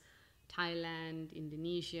 US, Thailand,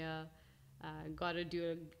 Indonesia. Got to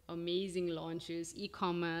do amazing launches,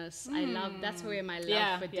 e-commerce. I love, that's where my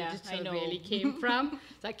love for digital really came from.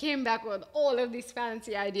 So I came back with all of these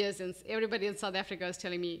fancy ideas, and everybody in South Africa was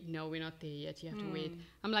telling me, no, we're not there yet, you have to wait.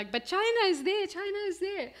 I'm like, but China is there, China is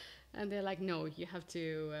there. And they're like, no, you have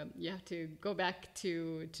to go back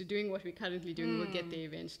to doing what we're currently doing. We'll get there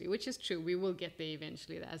eventually, which is true. We will get there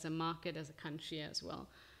eventually as a market, as a country as well.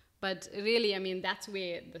 But really, I mean, that's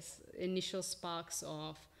where this initial sparks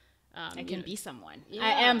of I can be someone. Yeah.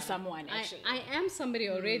 I am someone, actually. I am somebody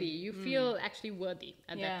already. You feel actually worthy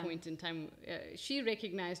at that point in time. She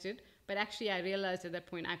recognized it, but actually I realized at that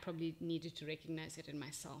point I probably needed to recognize it in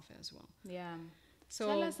myself as well. Yeah. So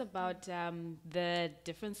tell us about the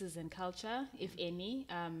differences in culture, if any,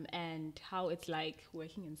 and how it's like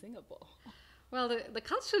working in Singapore. Well, the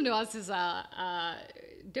cultural nuances are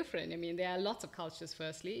different. I mean, there are lots of cultures,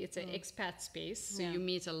 firstly. It's an expat space, so you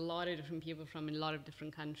meet a lot of different people from a lot of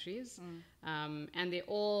different countries. And they're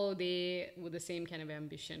all there with the same kind of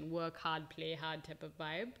ambition, work hard, play hard type of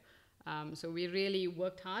vibe. So we really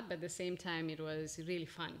worked hard, but at the same time, it was really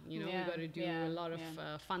fun. You know, we got to do a lot of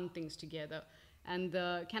fun things together. And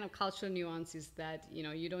the kind of cultural nuance is that, you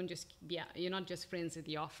know, you're not just friends at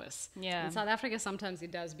the office. Yeah. In South Africa, sometimes it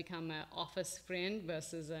does become an office friend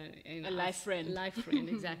versus a life friend. Life friend,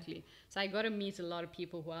 exactly. So I got to meet a lot of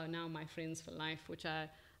people who are now my friends for life, which I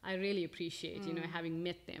really appreciate, you know, having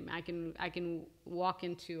met them. I can walk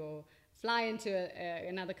into or fly into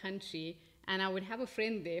another country, and I would have a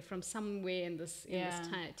friend there from somewhere in this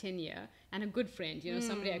tenure, and a good friend, you know,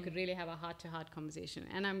 somebody I could really have a heart-to-heart conversation,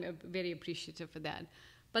 and I'm very appreciative for that.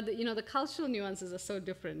 But the cultural nuances are so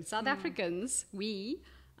different. South Africans, we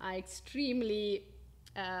are extremely,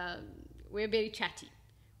 we're very chatty,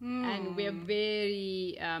 and we're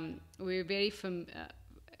very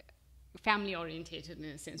family orientated in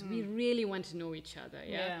a sense. We really want to know each other.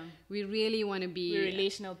 We really want to be, we're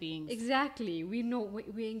relational beings. Exactly.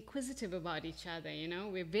 We're inquisitive about each other, you know.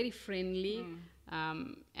 We're very friendly,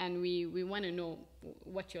 and we want to know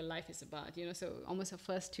what your life is about, you know. So almost the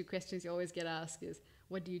first two questions you always get asked is,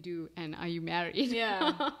 what do you do and are you married?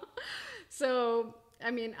 So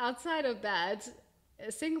I mean, outside of that,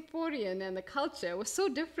 Singaporean and the culture was so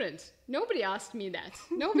different. Nobody asked me that.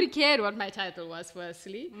 Nobody cared what my title was,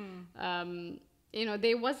 firstly. You know,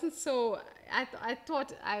 they wasn't so... I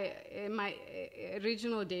thought in my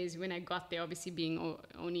original days when I got there, obviously being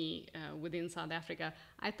only within South Africa,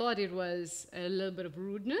 I thought it was a little bit of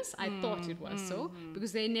rudeness. I thought it was so,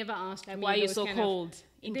 because they never asked me... Why are you so cold?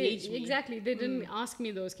 Engage me. Exactly. They didn't ask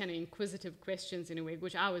me those kind of inquisitive questions in a way,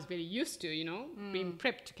 which I was very used to, you know, being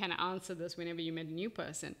prepped to kind of answer this whenever you met a new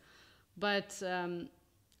person. But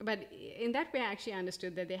in that way, I actually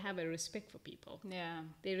understood that they have a respect for people. Yeah.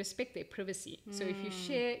 They respect their privacy. So if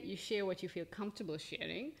you share what you feel comfortable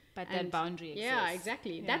sharing. But that boundary exists. Yeah,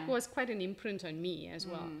 exactly. Yeah. That was quite an imprint on me as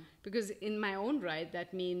well. Because in my own right,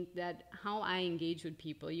 that means that how I engage with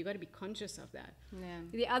people, you got to be conscious of that. Yeah.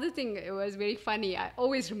 The other thing, it was very funny, I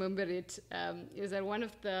always remember it, is that one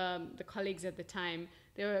of the colleagues at the time,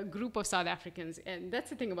 there were a group of South Africans, and that's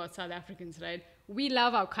the thing about South Africans, right? We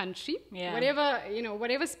love our country. Yeah.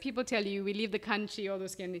 Whatever people tell you, we leave the country, all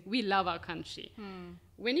those kind of, we love our country.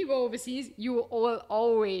 When you go overseas, you will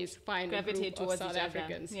always find a group of South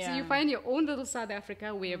Africans. Yeah. So you find your own little South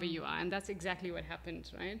Africa wherever you are, and that's exactly what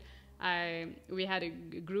happened, right? We had a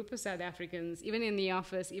group of South Africans, even in the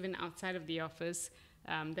office, even outside of the office,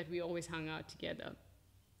 that we always hung out together,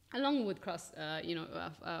 along with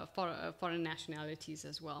foreign nationalities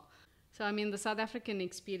as well. So, I mean, the South African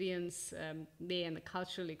experience there and the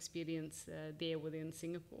cultural experience there within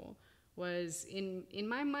Singapore was, in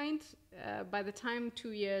my mind, by the time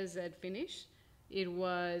 2 years had finished, it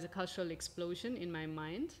was a cultural explosion in my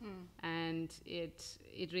mind, and it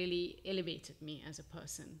really elevated me as a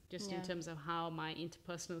person, just in terms of how my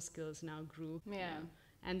interpersonal skills now grew. Yeah.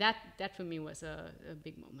 And that for me was a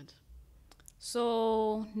big moment.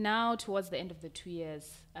 So now, towards the end of the 2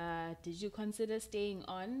 years, did you consider staying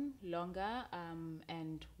on longer?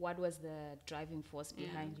 And what was the driving force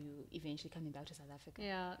behind you eventually coming back to South Africa?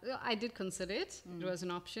 Yeah, I did consider it. It was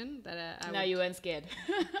an option that I you weren't scared.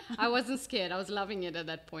 I wasn't scared. I was loving it at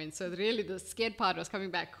that point. So really, the scared part was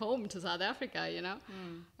coming back home to South Africa, you know.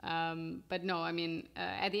 But no, I mean,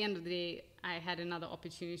 at the end of the day, I had another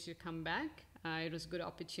opportunity to come back. It was a good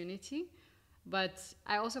opportunity. But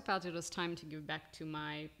I also felt it was time to give back to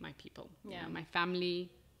my people, my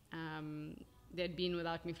family, They'd been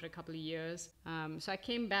without me for a couple of years. So I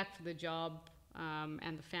came back for the job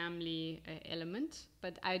and the family element,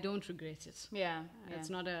 but I don't regret it. Yeah. It's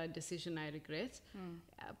not a decision I regret.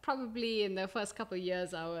 Probably in the first couple of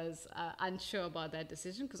years, I was unsure about that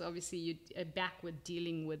decision because obviously you're back with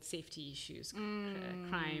dealing with safety issues,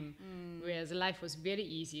 crime, whereas life was very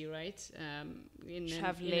easy, right?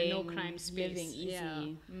 Traveling, in a no-crime space. living easy. Yeah.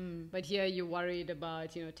 But here you're worried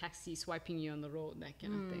about, taxis swiping you on the road, that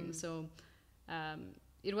kind of thing. So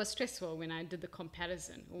it was stressful when I did the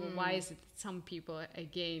comparison. Why is it that some people,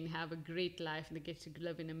 again, have a great life and they get to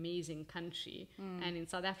live in an amazing country? And in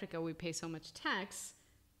South Africa, we pay so much tax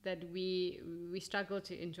that we struggle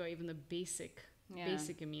to enjoy even the basic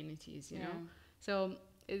amenities, you know? So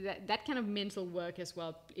that kind of mental work as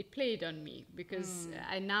well, it played on me because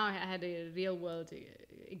I now had a real world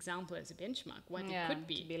example as a benchmark, what it could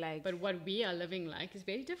be like. But what we are living like is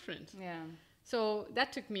very different. Yeah. So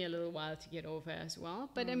that took me a little while to get over as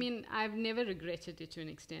well. But I mean, I've never regretted it to an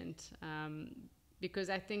extent because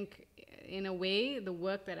I think in a way, the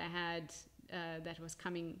work that I had that was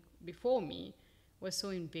coming before me was so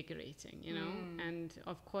invigorating, you know? And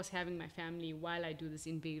of course, having my family while I do this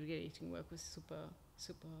invigorating work was super,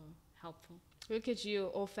 super helpful. Look at you,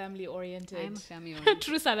 all family oriented. I'm family oriented.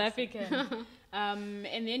 True South African.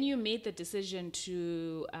 And then you made the decision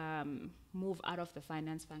to move out of the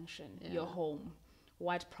finance function, your home.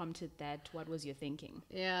 What prompted that? What was your thinking?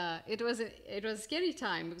 Yeah, it was a scary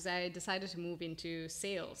time because I decided to move into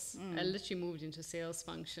sales. I literally moved into sales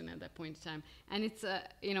function at that point in time. And it's,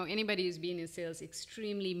 anybody who's been in sales,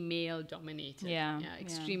 extremely male dominated.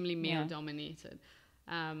 Extremely male dominated.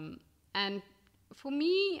 And for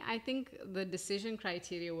me, I think the decision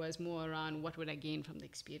criteria was more around what would I gain from the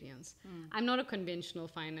experience. I'm not a conventional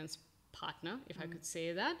finance partner, if I could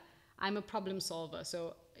say that. I'm a problem solver.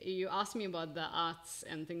 So you asked me about the arts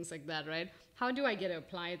and things like that, right? How do I get to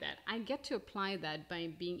apply that? I get to apply that by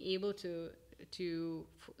being able to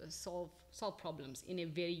solve problems in a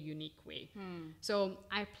very unique way. So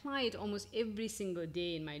I apply it almost every single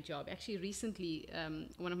day in my job. Actually, recently,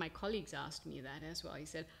 one of my colleagues asked me that as well. He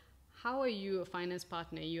said, how are you a finance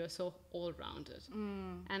partner? You are so all-rounded.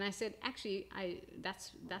 And I said, actually,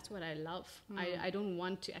 that's what I love. I don't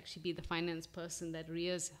want to actually be the finance person that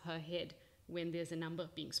rears her head when there's a number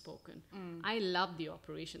being spoken. I love the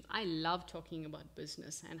operations. I love talking about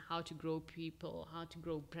business and how to grow people, how to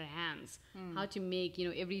grow brands, how to make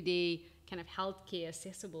everyday kind of healthcare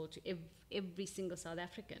accessible to every single South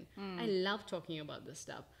African. I love talking about this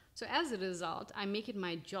stuff. So as a result, I make it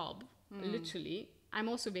my job, literally. I'm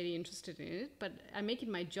also very interested in it, but I make it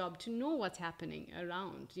my job to know what's happening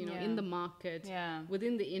around, in the market,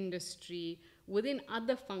 within the industry, within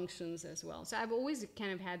other functions as well. So I've always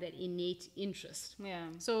kind of had that innate interest.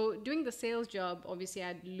 So doing the sales job, obviously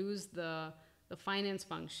I'd lose the finance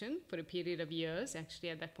function for a period of years,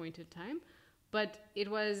 actually at that point in time. But it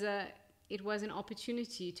was an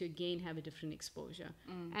opportunity to again have a different exposure.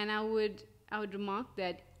 And I would remark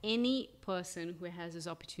that any person who has this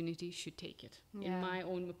opportunity should take it, in my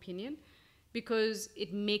own opinion, because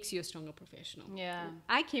it makes you a stronger professional.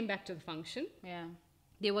 I came back to the function.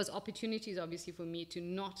 There was opportunities, obviously, for me to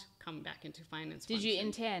not come back into finance. Did you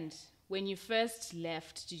intend, when you first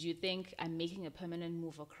left, did you think I'm making a permanent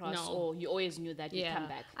move across? No. Or you always knew that you'd come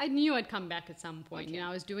back? I knew I'd come back at some point. I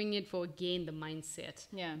was doing it for, again, the mindset.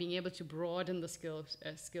 Being able to broaden the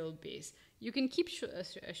skill base. You can keep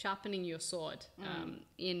sharpening your sword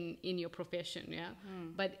in your profession,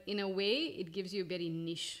 but in a way, it gives you a very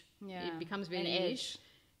niche. It becomes very niche.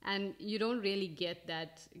 And you don't really get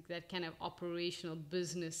that kind of operational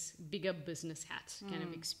bigger business hat kind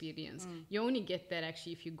of experience. You only get that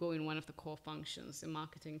actually if you go in one of the core functions, a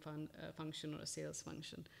marketing function or a sales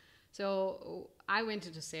function. So I went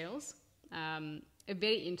into sales, a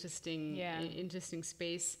very interesting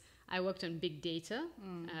space. I worked on big data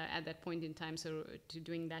at that point in time, so to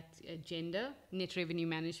doing that agenda, net revenue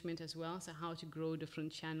management as well, so how to grow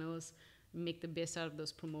different channels, make the best out of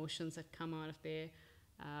those promotions that come out of there.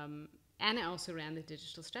 And I also ran the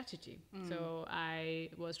digital strategy. So I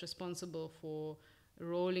was responsible for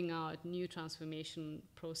rolling out new transformation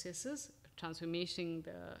processes, transforming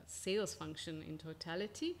the sales function in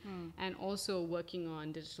totality, and also working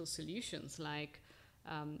on digital solutions like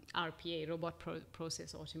RPA, robot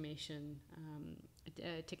process automation,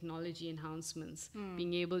 technology enhancements,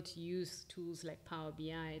 being able to use tools like Power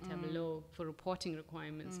BI, Tableau for reporting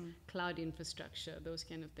requirements, cloud infrastructure, those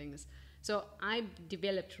kind of things. So I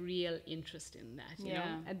developed real interest in that. You know,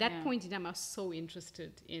 at that point in time, I was so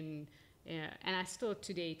interested in, and I still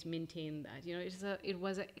to date maintain that. You know, it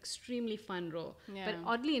was an extremely fun role. But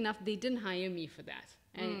oddly enough, they didn't hire me for that.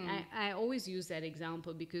 And I always use that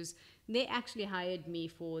example because they actually hired me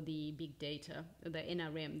for the big data, the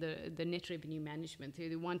NRM, the net revenue management.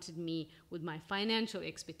 They wanted me with my financial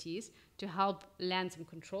expertise to help land some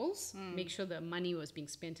controls, make sure the money was being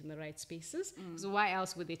spent in the right spaces. So why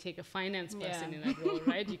else would they take a finance person in that role,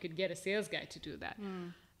 right? You could get a sales guy to do that.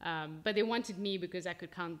 But they wanted me because I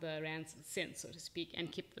could count the rands and cents, so to speak,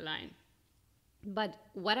 and keep the line. But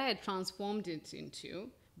what I had transformed it into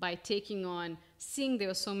by taking on, seeing there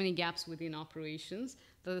were so many gaps within operations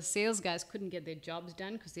that the sales guys couldn't get their jobs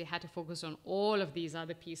done because they had to focus on all of these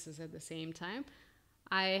other pieces at the same time.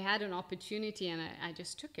 I had an opportunity and I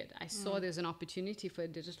just took it. I saw there's an opportunity for a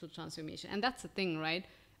digital transformation. And that's the thing, right?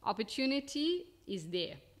 Opportunity is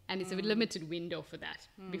there and it's a limited window for that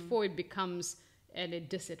before it becomes at a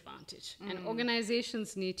disadvantage. And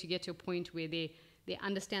organizations need to get to a point where they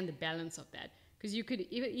understand the balance of that. Because you could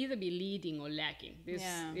either be leading or lagging. There's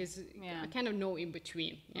kind of no in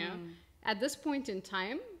between. Yeah. At this point in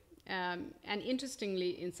time, and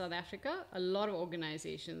interestingly, in South Africa, a lot of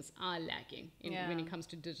organizations are lagging when it comes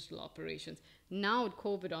to digital operations. Now, with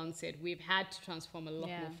COVID onset, we've had to transform a lot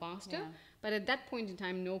more faster. But at that point in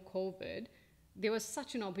time, no COVID, there was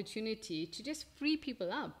such an opportunity to just free people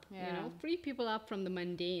up, free people up from the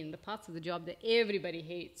mundane, the parts of the job that everybody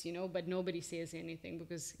hates, but nobody says anything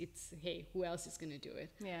because it's, hey, who else is going to do it?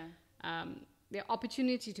 The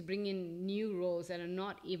opportunity to bring in new roles that are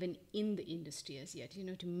not even in the industry as yet,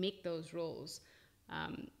 to make those roles.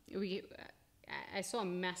 I saw a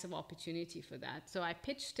massive opportunity for that. So I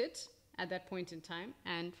pitched it at that point in time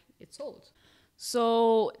and it sold.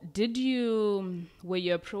 So were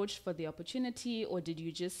you approached for the opportunity, or did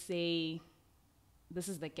you just say, this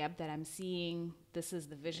is the gap that I'm seeing, this is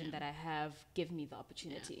the vision that I have, give me the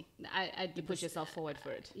opportunity? You put yourself forward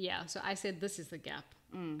for it. Yeah, so I said, this is the gap.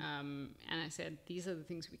 And I said, these are the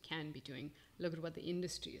things we can be doing. Look at what the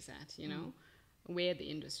industry is at, where the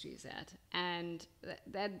industry is at. And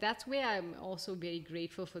that's where I'm also very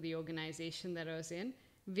grateful for the organization that I was in.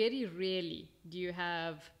 Very rarely do you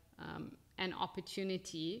have an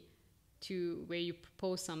opportunity to where you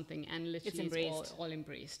propose something and literally it's all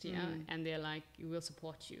embraced, and they're like, we will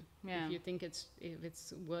support you. If you think if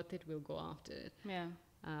it's worth it, we'll go after it.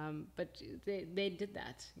 But they did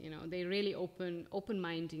that, they really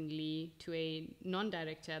open-mindedly to a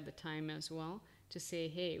non-director at the time as well to say,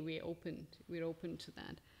 hey, we're open to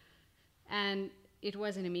that. And it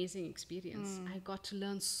was an amazing experience. I got to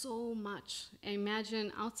learn so much.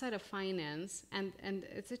 Imagine outside of finance, and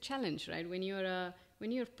it's a challenge, right? When you're a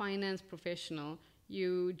finance professional,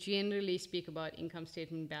 you generally speak about income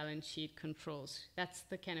statement, balance sheet, controls. That's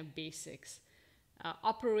the kind of basics.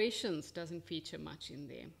 Operations doesn't feature much in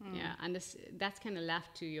there. And that's kind of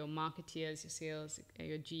left to your marketeers, your sales,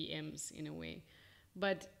 your GMs in a way.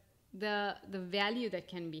 But the value that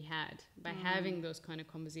can be had by having those kind of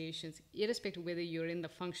conversations, irrespective of whether you're in the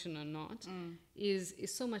function or not, is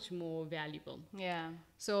so much more valuable.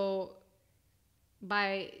 So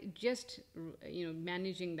by just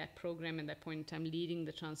managing that program at that point in time, leading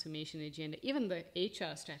the transformation agenda, even the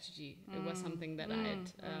HR strategy, it was something that I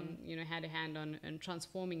had had a hand on, and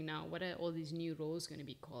transforming now. What are all these new roles going to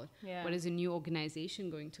be called? What is a new organization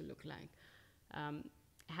going to look like?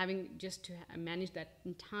 Having just to manage that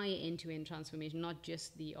entire end-to-end transformation, not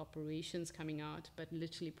just the operations coming out, but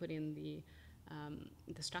literally put in the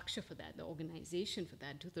structure for that, the organization for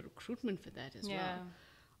that, do the recruitment for that as well.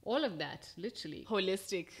 All of that, literally.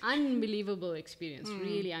 Holistic. Unbelievable experience,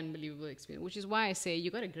 really unbelievable experience, which is why I say you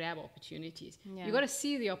got to grab opportunities. You got to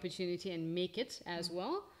see the opportunity and make it as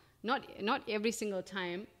well. Not every single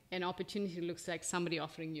time an opportunity looks like somebody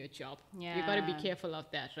offering you a job. You got to be careful of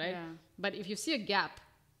that, right? But if you see a gap,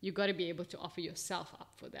 you got to be able to offer yourself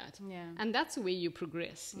up for that. And that's the way you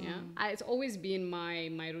progress. It's always been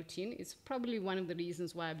my routine. It's probably one of the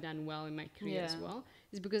reasons why I've done well in my career as well,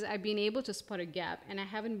 is because I've been able to spot a gap and I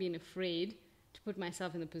haven't been afraid to put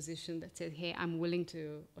myself in a position that says, hey, I'm willing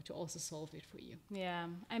to also solve it for you.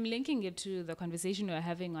 I'm linking it to the conversation we were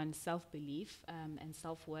having on self-belief and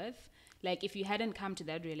self-worth. Like, if you hadn't come to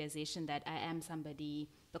that realization that I am somebody,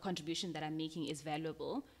 the contribution that I'm making is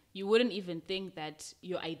valuable, you wouldn't even think that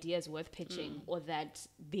your idea is worth pitching or that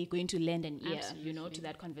they're going to lend an ear, to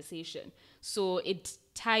that conversation. So it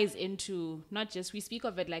ties into not just, we speak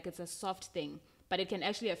of it like it's a soft thing, but it can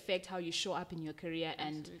actually affect how you show up in your career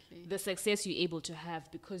and the success you're able to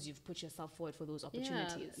have because you've put yourself forward for those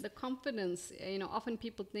opportunities. The confidence, often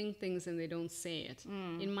people think things and they don't say it.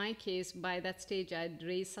 In my case, by that stage, I'd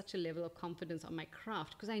raised such a level of confidence on my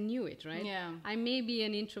craft because I knew it, right? I may be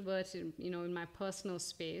an introvert, in my personal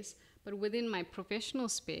space, But within my professional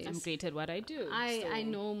space, I'm great at what I do. I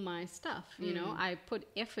know my stuff, you know. I put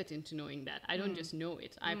effort into knowing that. I don't just know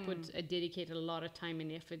it. I dedicate a lot of time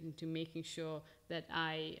and effort into making sure that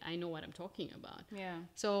I know what I'm talking about. Yeah.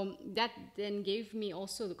 So that then gave me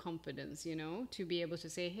also the confidence, you know, to be able to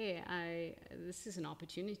say, hey, this is an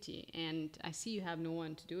opportunity and I see you have no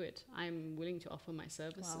one to do it. I'm willing to offer my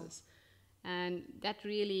services. Wow. And that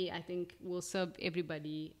really, I think, will serve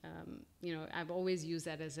everybody. You know, I've always used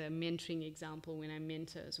that as a mentoring example when I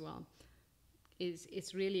mentor as well.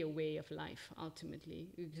 It's really a way of life, ultimately.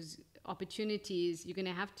 Because opportunities,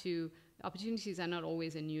 opportunities are not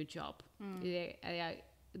always a new job. There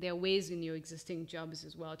are ways in your existing jobs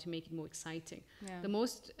as well to make it more exciting. Yeah. The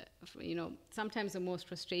most, you know, sometimes the most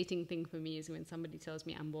frustrating thing for me is when somebody tells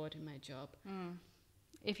me I'm bored in my job.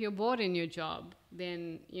 If you're bored in your job,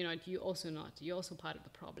 then, you know, you're also part of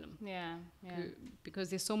the problem. Yeah.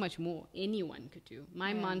 Because there's so much more anyone could do.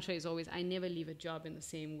 My mantra is always, I never leave a job in the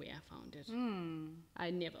same way I found it.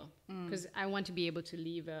 I never. Because I want to be able to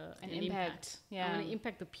leave an impact. Yeah. I want to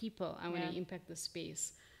impact the people. I want to impact the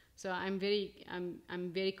space. So I'm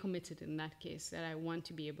very committed in that case, that I want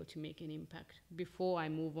to be able to make an impact before I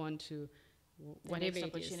move on to whatever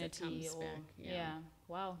it is that comes back. Yeah.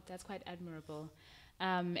 Wow, that's quite admirable.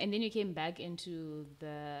 And then you came back into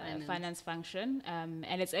the finance function.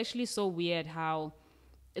 And it's actually so weird how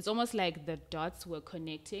it's almost like the dots were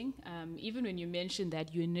connecting. Even when you mentioned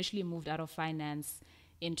that you initially moved out of finance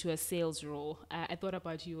into a sales role, I thought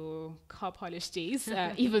about your car polish days,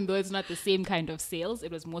 even though it's not the same kind of sales.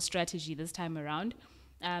 It was more strategy this time around.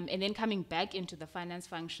 And then coming back into the finance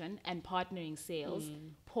function and partnering sales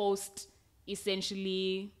post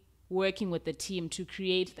essentially working with the team to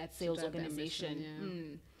create that sales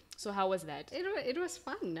organization. So how was that? It was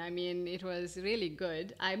fun. I mean, it was really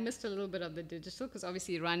good. I missed a little bit of the digital because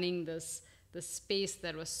obviously running the space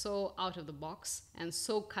that was so out of the box and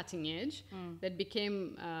so cutting edge, that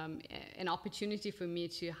became an opportunity for me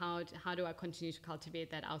to how do I continue to cultivate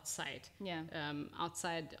that outside,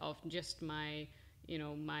 outside of just my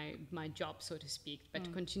my job, so to speak, but to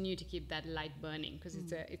continue to keep that light burning, because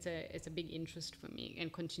it's a big interest for me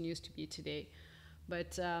and continues to be today.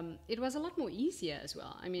 But it was a lot more easier as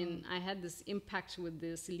well. I mean, I had this impact with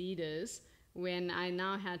these leaders. When I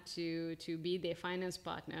now had to be their finance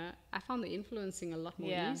partner, I found the influencing a lot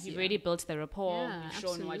more easier. You've already built the rapport, you've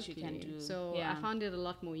shown what you can do. So I found it a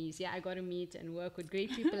lot more easier. I got to meet and work with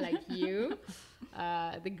great people like you.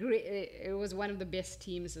 It was one of the best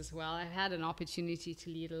teams as well. I had an opportunity to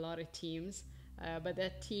lead a lot of teams. But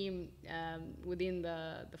that team within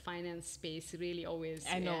the finance space really always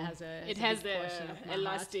has a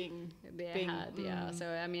lasting thing. So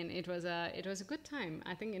I mean, it was a good time,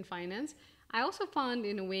 I think, in finance. I also found,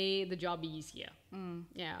 in a way, the job easier.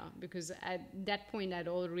 Because at that point I'd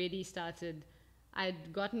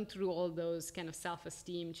gotten through all those kind of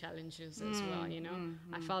self-esteem challenges as well, you know.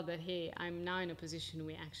 I felt that, hey, I'm now in a position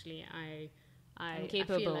where actually I'm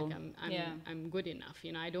capable. I feel like I'm good enough,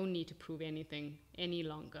 you know. I don't need to prove anything any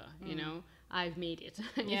longer, you know. I've made it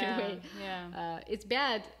in a way. It's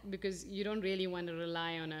bad because you don't really want to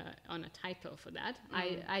rely on a title for that.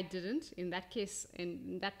 I didn't. In that case,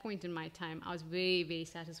 in that point in my time, I was very, very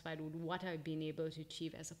satisfied with what I've been able to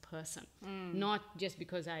achieve as a person, not just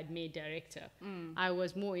because I had made director. I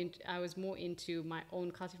was more into my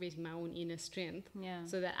own, cultivating my own inner strength,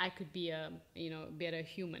 so that I could be a better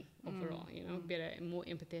human overall, you know, better, more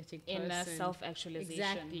empathetic person. Inner self-actualization.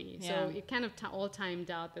 Exactly. So it kind of all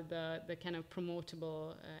timed out that the kind of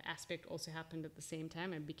promotable aspect also happened at the same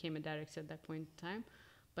time. I became a director at that point in time,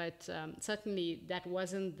 but certainly that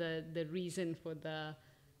wasn't the reason for the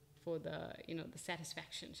the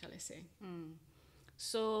satisfaction, shall I say.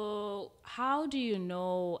 So how do you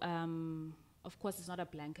know, of course it's not a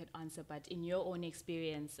blanket answer, but in your own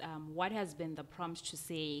experience, what has been the prompt to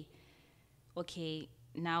say, okay,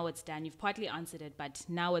 now it's done? You've partly answered it, but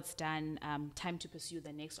now it's done. Time to pursue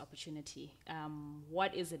the next opportunity.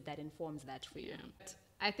 What is it that informs that for you?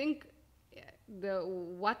 I think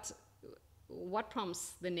what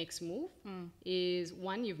prompts the next move is,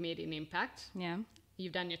 one, you've made an impact.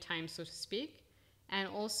 You've done your time, so to speak, and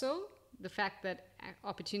also the fact that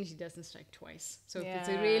opportunity doesn't strike twice. So if it's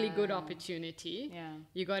a really good opportunity,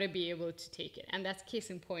 you got to be able to take it. And that's case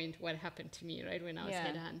in point what happened to me, right, when I was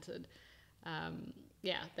headhunted.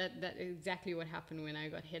 That exactly what happened when I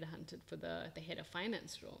got headhunted for the head of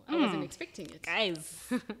finance role. I wasn't expecting it.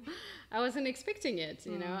 Guys. I wasn't expecting it,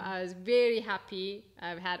 you know. I was very happy.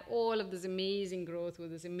 I've had all of this amazing growth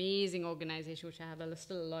with this amazing organization, which I have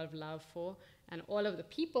still a lot of love for. and all of the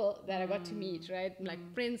people that I got to meet, right? Like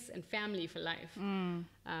friends and family for life.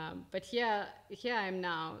 But here I am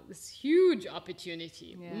now, this huge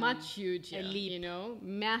opportunity, much huger, a leap. you know,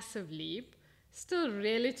 massive leap, still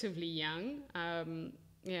relatively young.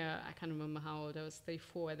 I can't remember how old I was,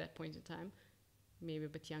 34 at that point in time. Maybe a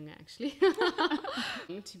bit younger, actually.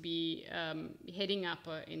 To be heading up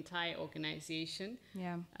an entire organization.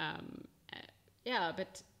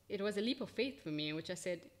 But it was a leap of faith for me, in which I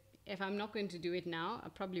said, if I'm not going to do it now, I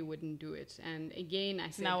probably wouldn't do it. And again,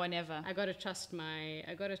 I said, now or never. I got to trust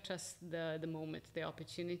the moment, the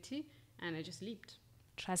opportunity, and I just leaped.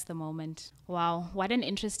 Trust the moment. Wow, what an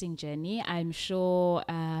interesting journey. I'm sure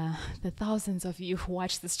the thousands of you who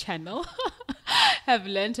watch this channel have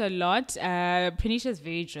learned a lot. Prenisha is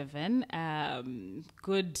very driven,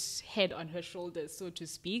 good head on her shoulders, so to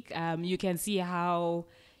speak. You can see how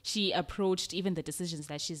she approached even the decisions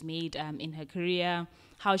that she's made in her career,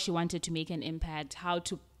 how she wanted to make an impact, how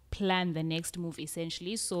to plan the next move,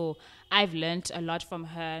 essentially. So I've learned a lot from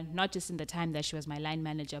her, not just in the time that she was my line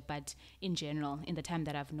manager, but in general, in the time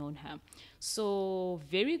that I've known her. So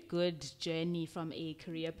very good journey from a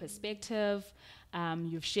career perspective.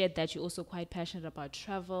 You've shared that you're also quite passionate about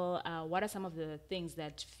travel. What are some of the things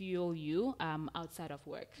that fuel you outside of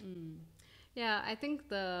work? Yeah, I think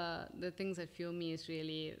the things that fuel me is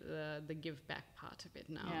really the give back part of it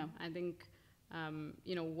now. Yeah. I think,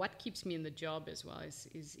 what keeps me in the job as well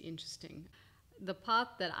is interesting. The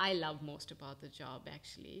part that I love most about the job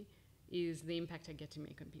actually is the impact I get to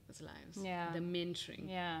make on people's lives. Yeah. The mentoring.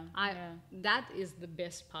 Yeah. That is the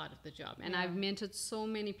best part of the job. And I've mentored so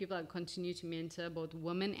many people. I continue to mentor both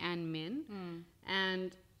women and men.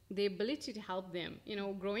 And the ability to help them,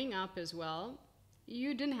 growing up as well,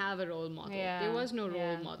 you didn't have a role model. There was no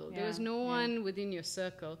role model. There was no one within your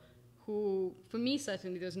circle who, for me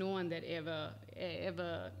certainly, there's no one that ever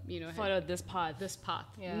followed this path.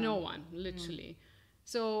 No one, literally.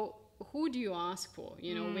 So who do you ask for?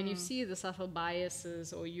 When you see the subtle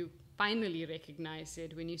biases, or you finally recognize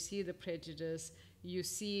it, when you see the prejudice, you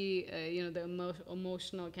see the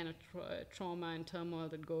emotional kind of trauma and turmoil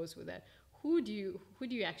that goes with that. Who do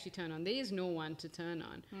you actually turn on? There is no one to turn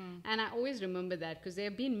on. And I always remember that, because there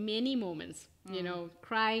have been many moments,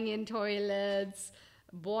 crying in toilets,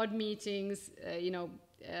 board meetings,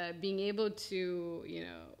 being able to,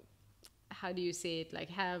 how do you say it, like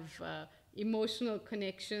have emotional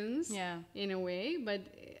connections in a way. But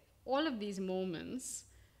all of these moments,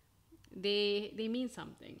 they mean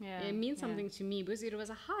something. It means something to me, because it was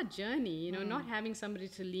a hard journey, not having somebody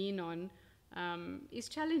to lean on. Is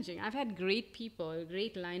challenging. I've had great people,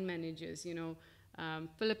 great line managers,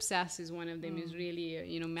 Philip Sass is one of them, is really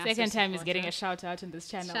a, massive Second time supporter. is getting a shout out in this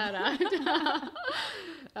channel. Shout out.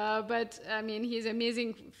 But I mean, he's an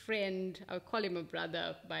amazing friend. I would call him a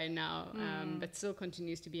brother by now, but still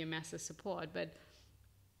continues to be a massive support. But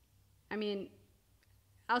I mean,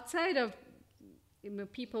 outside of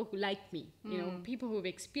people who like me, people who've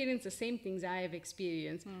experienced the same things I have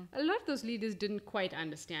experienced, a lot of those leaders didn't quite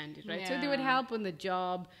understand it, right? So they would help on the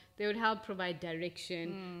job, they would help provide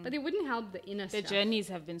direction, but they wouldn't help the inner stuff. The journeys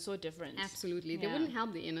have been so different. Absolutely. They wouldn't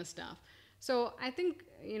help the inner stuff. So I think,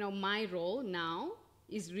 my role now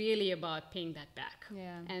is really about paying that back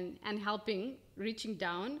and helping, reaching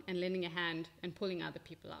down and lending a hand and pulling other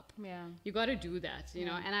people up. You got to do that,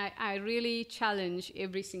 and I really challenge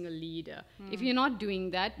every single leader. If you're not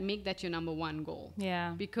doing that, make that your number one goal.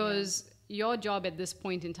 Because your job at this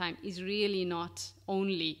point in time is really not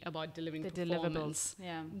only about delivering the performance.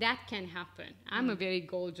 That can happen. I'm a very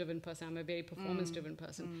goal-driven person. I'm a very performance-driven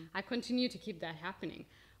person. I continue to keep that happening.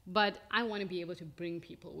 But I want to be able to bring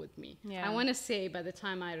people with me. I want to say by the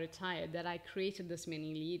time I retired that I created this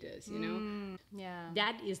many leaders,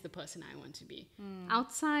 That is the person I want to be.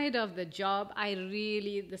 Outside of the job,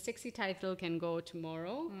 the sexy title can go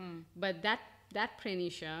tomorrow, but that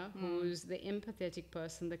Prenisha, who's the empathetic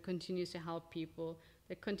person that continues to help people,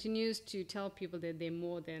 that continues to tell people that they're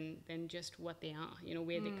more than just what they are,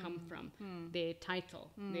 where they come from, their title,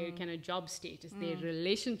 their kind of job status, their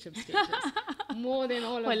relationship status, more than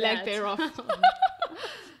all of that. Lack thereof.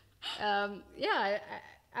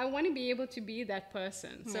 I want to be able to be that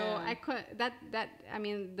person. So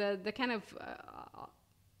the kind of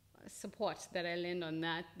support that I lend on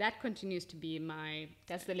that continues to be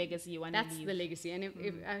that's the legacy you want to leave. That's the legacy. And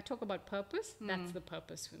if I talk about purpose, that's the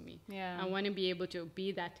purpose for me. I want to be able to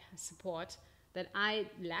be that support that I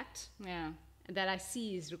lacked, that I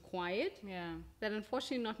see is required, that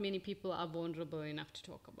unfortunately not many people are vulnerable enough to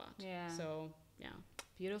talk about. So,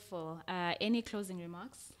 Beautiful. Any closing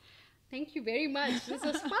remarks? Thank you very much. This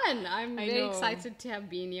was fun. I'm very excited to have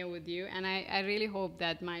been here with you. And I really hope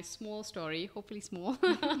that my small story, hopefully small,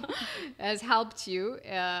 has helped you.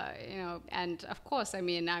 And of course, I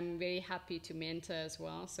mean, I'm very happy to mentor as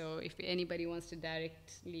well. So if anybody wants to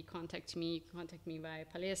directly contact me via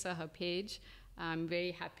Palesa, her page. I'm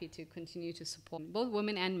very happy to continue to support both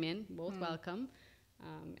women and men, both welcome,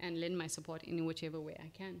 and lend my support in whichever way I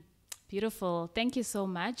can. Beautiful. Thank you so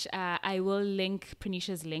much. I will link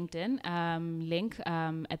Prenisha's LinkedIn link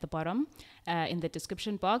at the bottom in the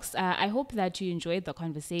description box. I hope that you enjoyed the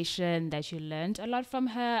conversation, that you learned a lot from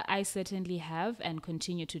her. I certainly have and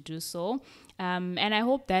continue to do so. And I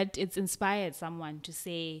hope that it's inspired someone to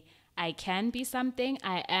say, I can be something,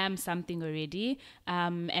 I am something already,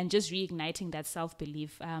 and just reigniting that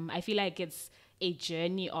self-belief. I feel like it's a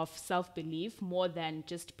journey of self-belief more than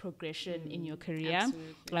just progression in your career.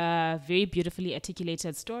 Very beautifully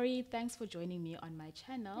articulated story. Thanks for joining me on my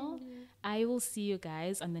channel. I will see you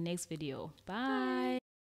guys on the next video. Bye.